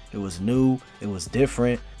weird, it was new, it was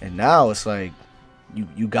different, and now it's like,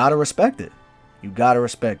 you gotta respect it. You gotta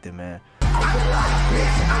respect it, man.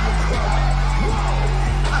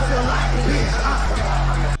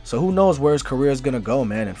 So who knows where his career is gonna go,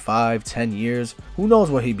 man, in 5-10 years. Who knows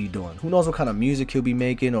what he'll be doing? Who knows what kind of music he'll be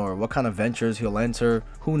making or what kind of ventures he'll enter?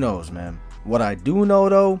 Who knows, man. What I do know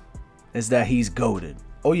though is that he's goated.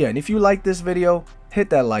 Oh yeah, and if you like this video, hit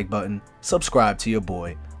that like button, subscribe to your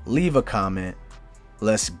boy, leave a comment,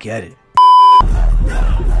 let's get it.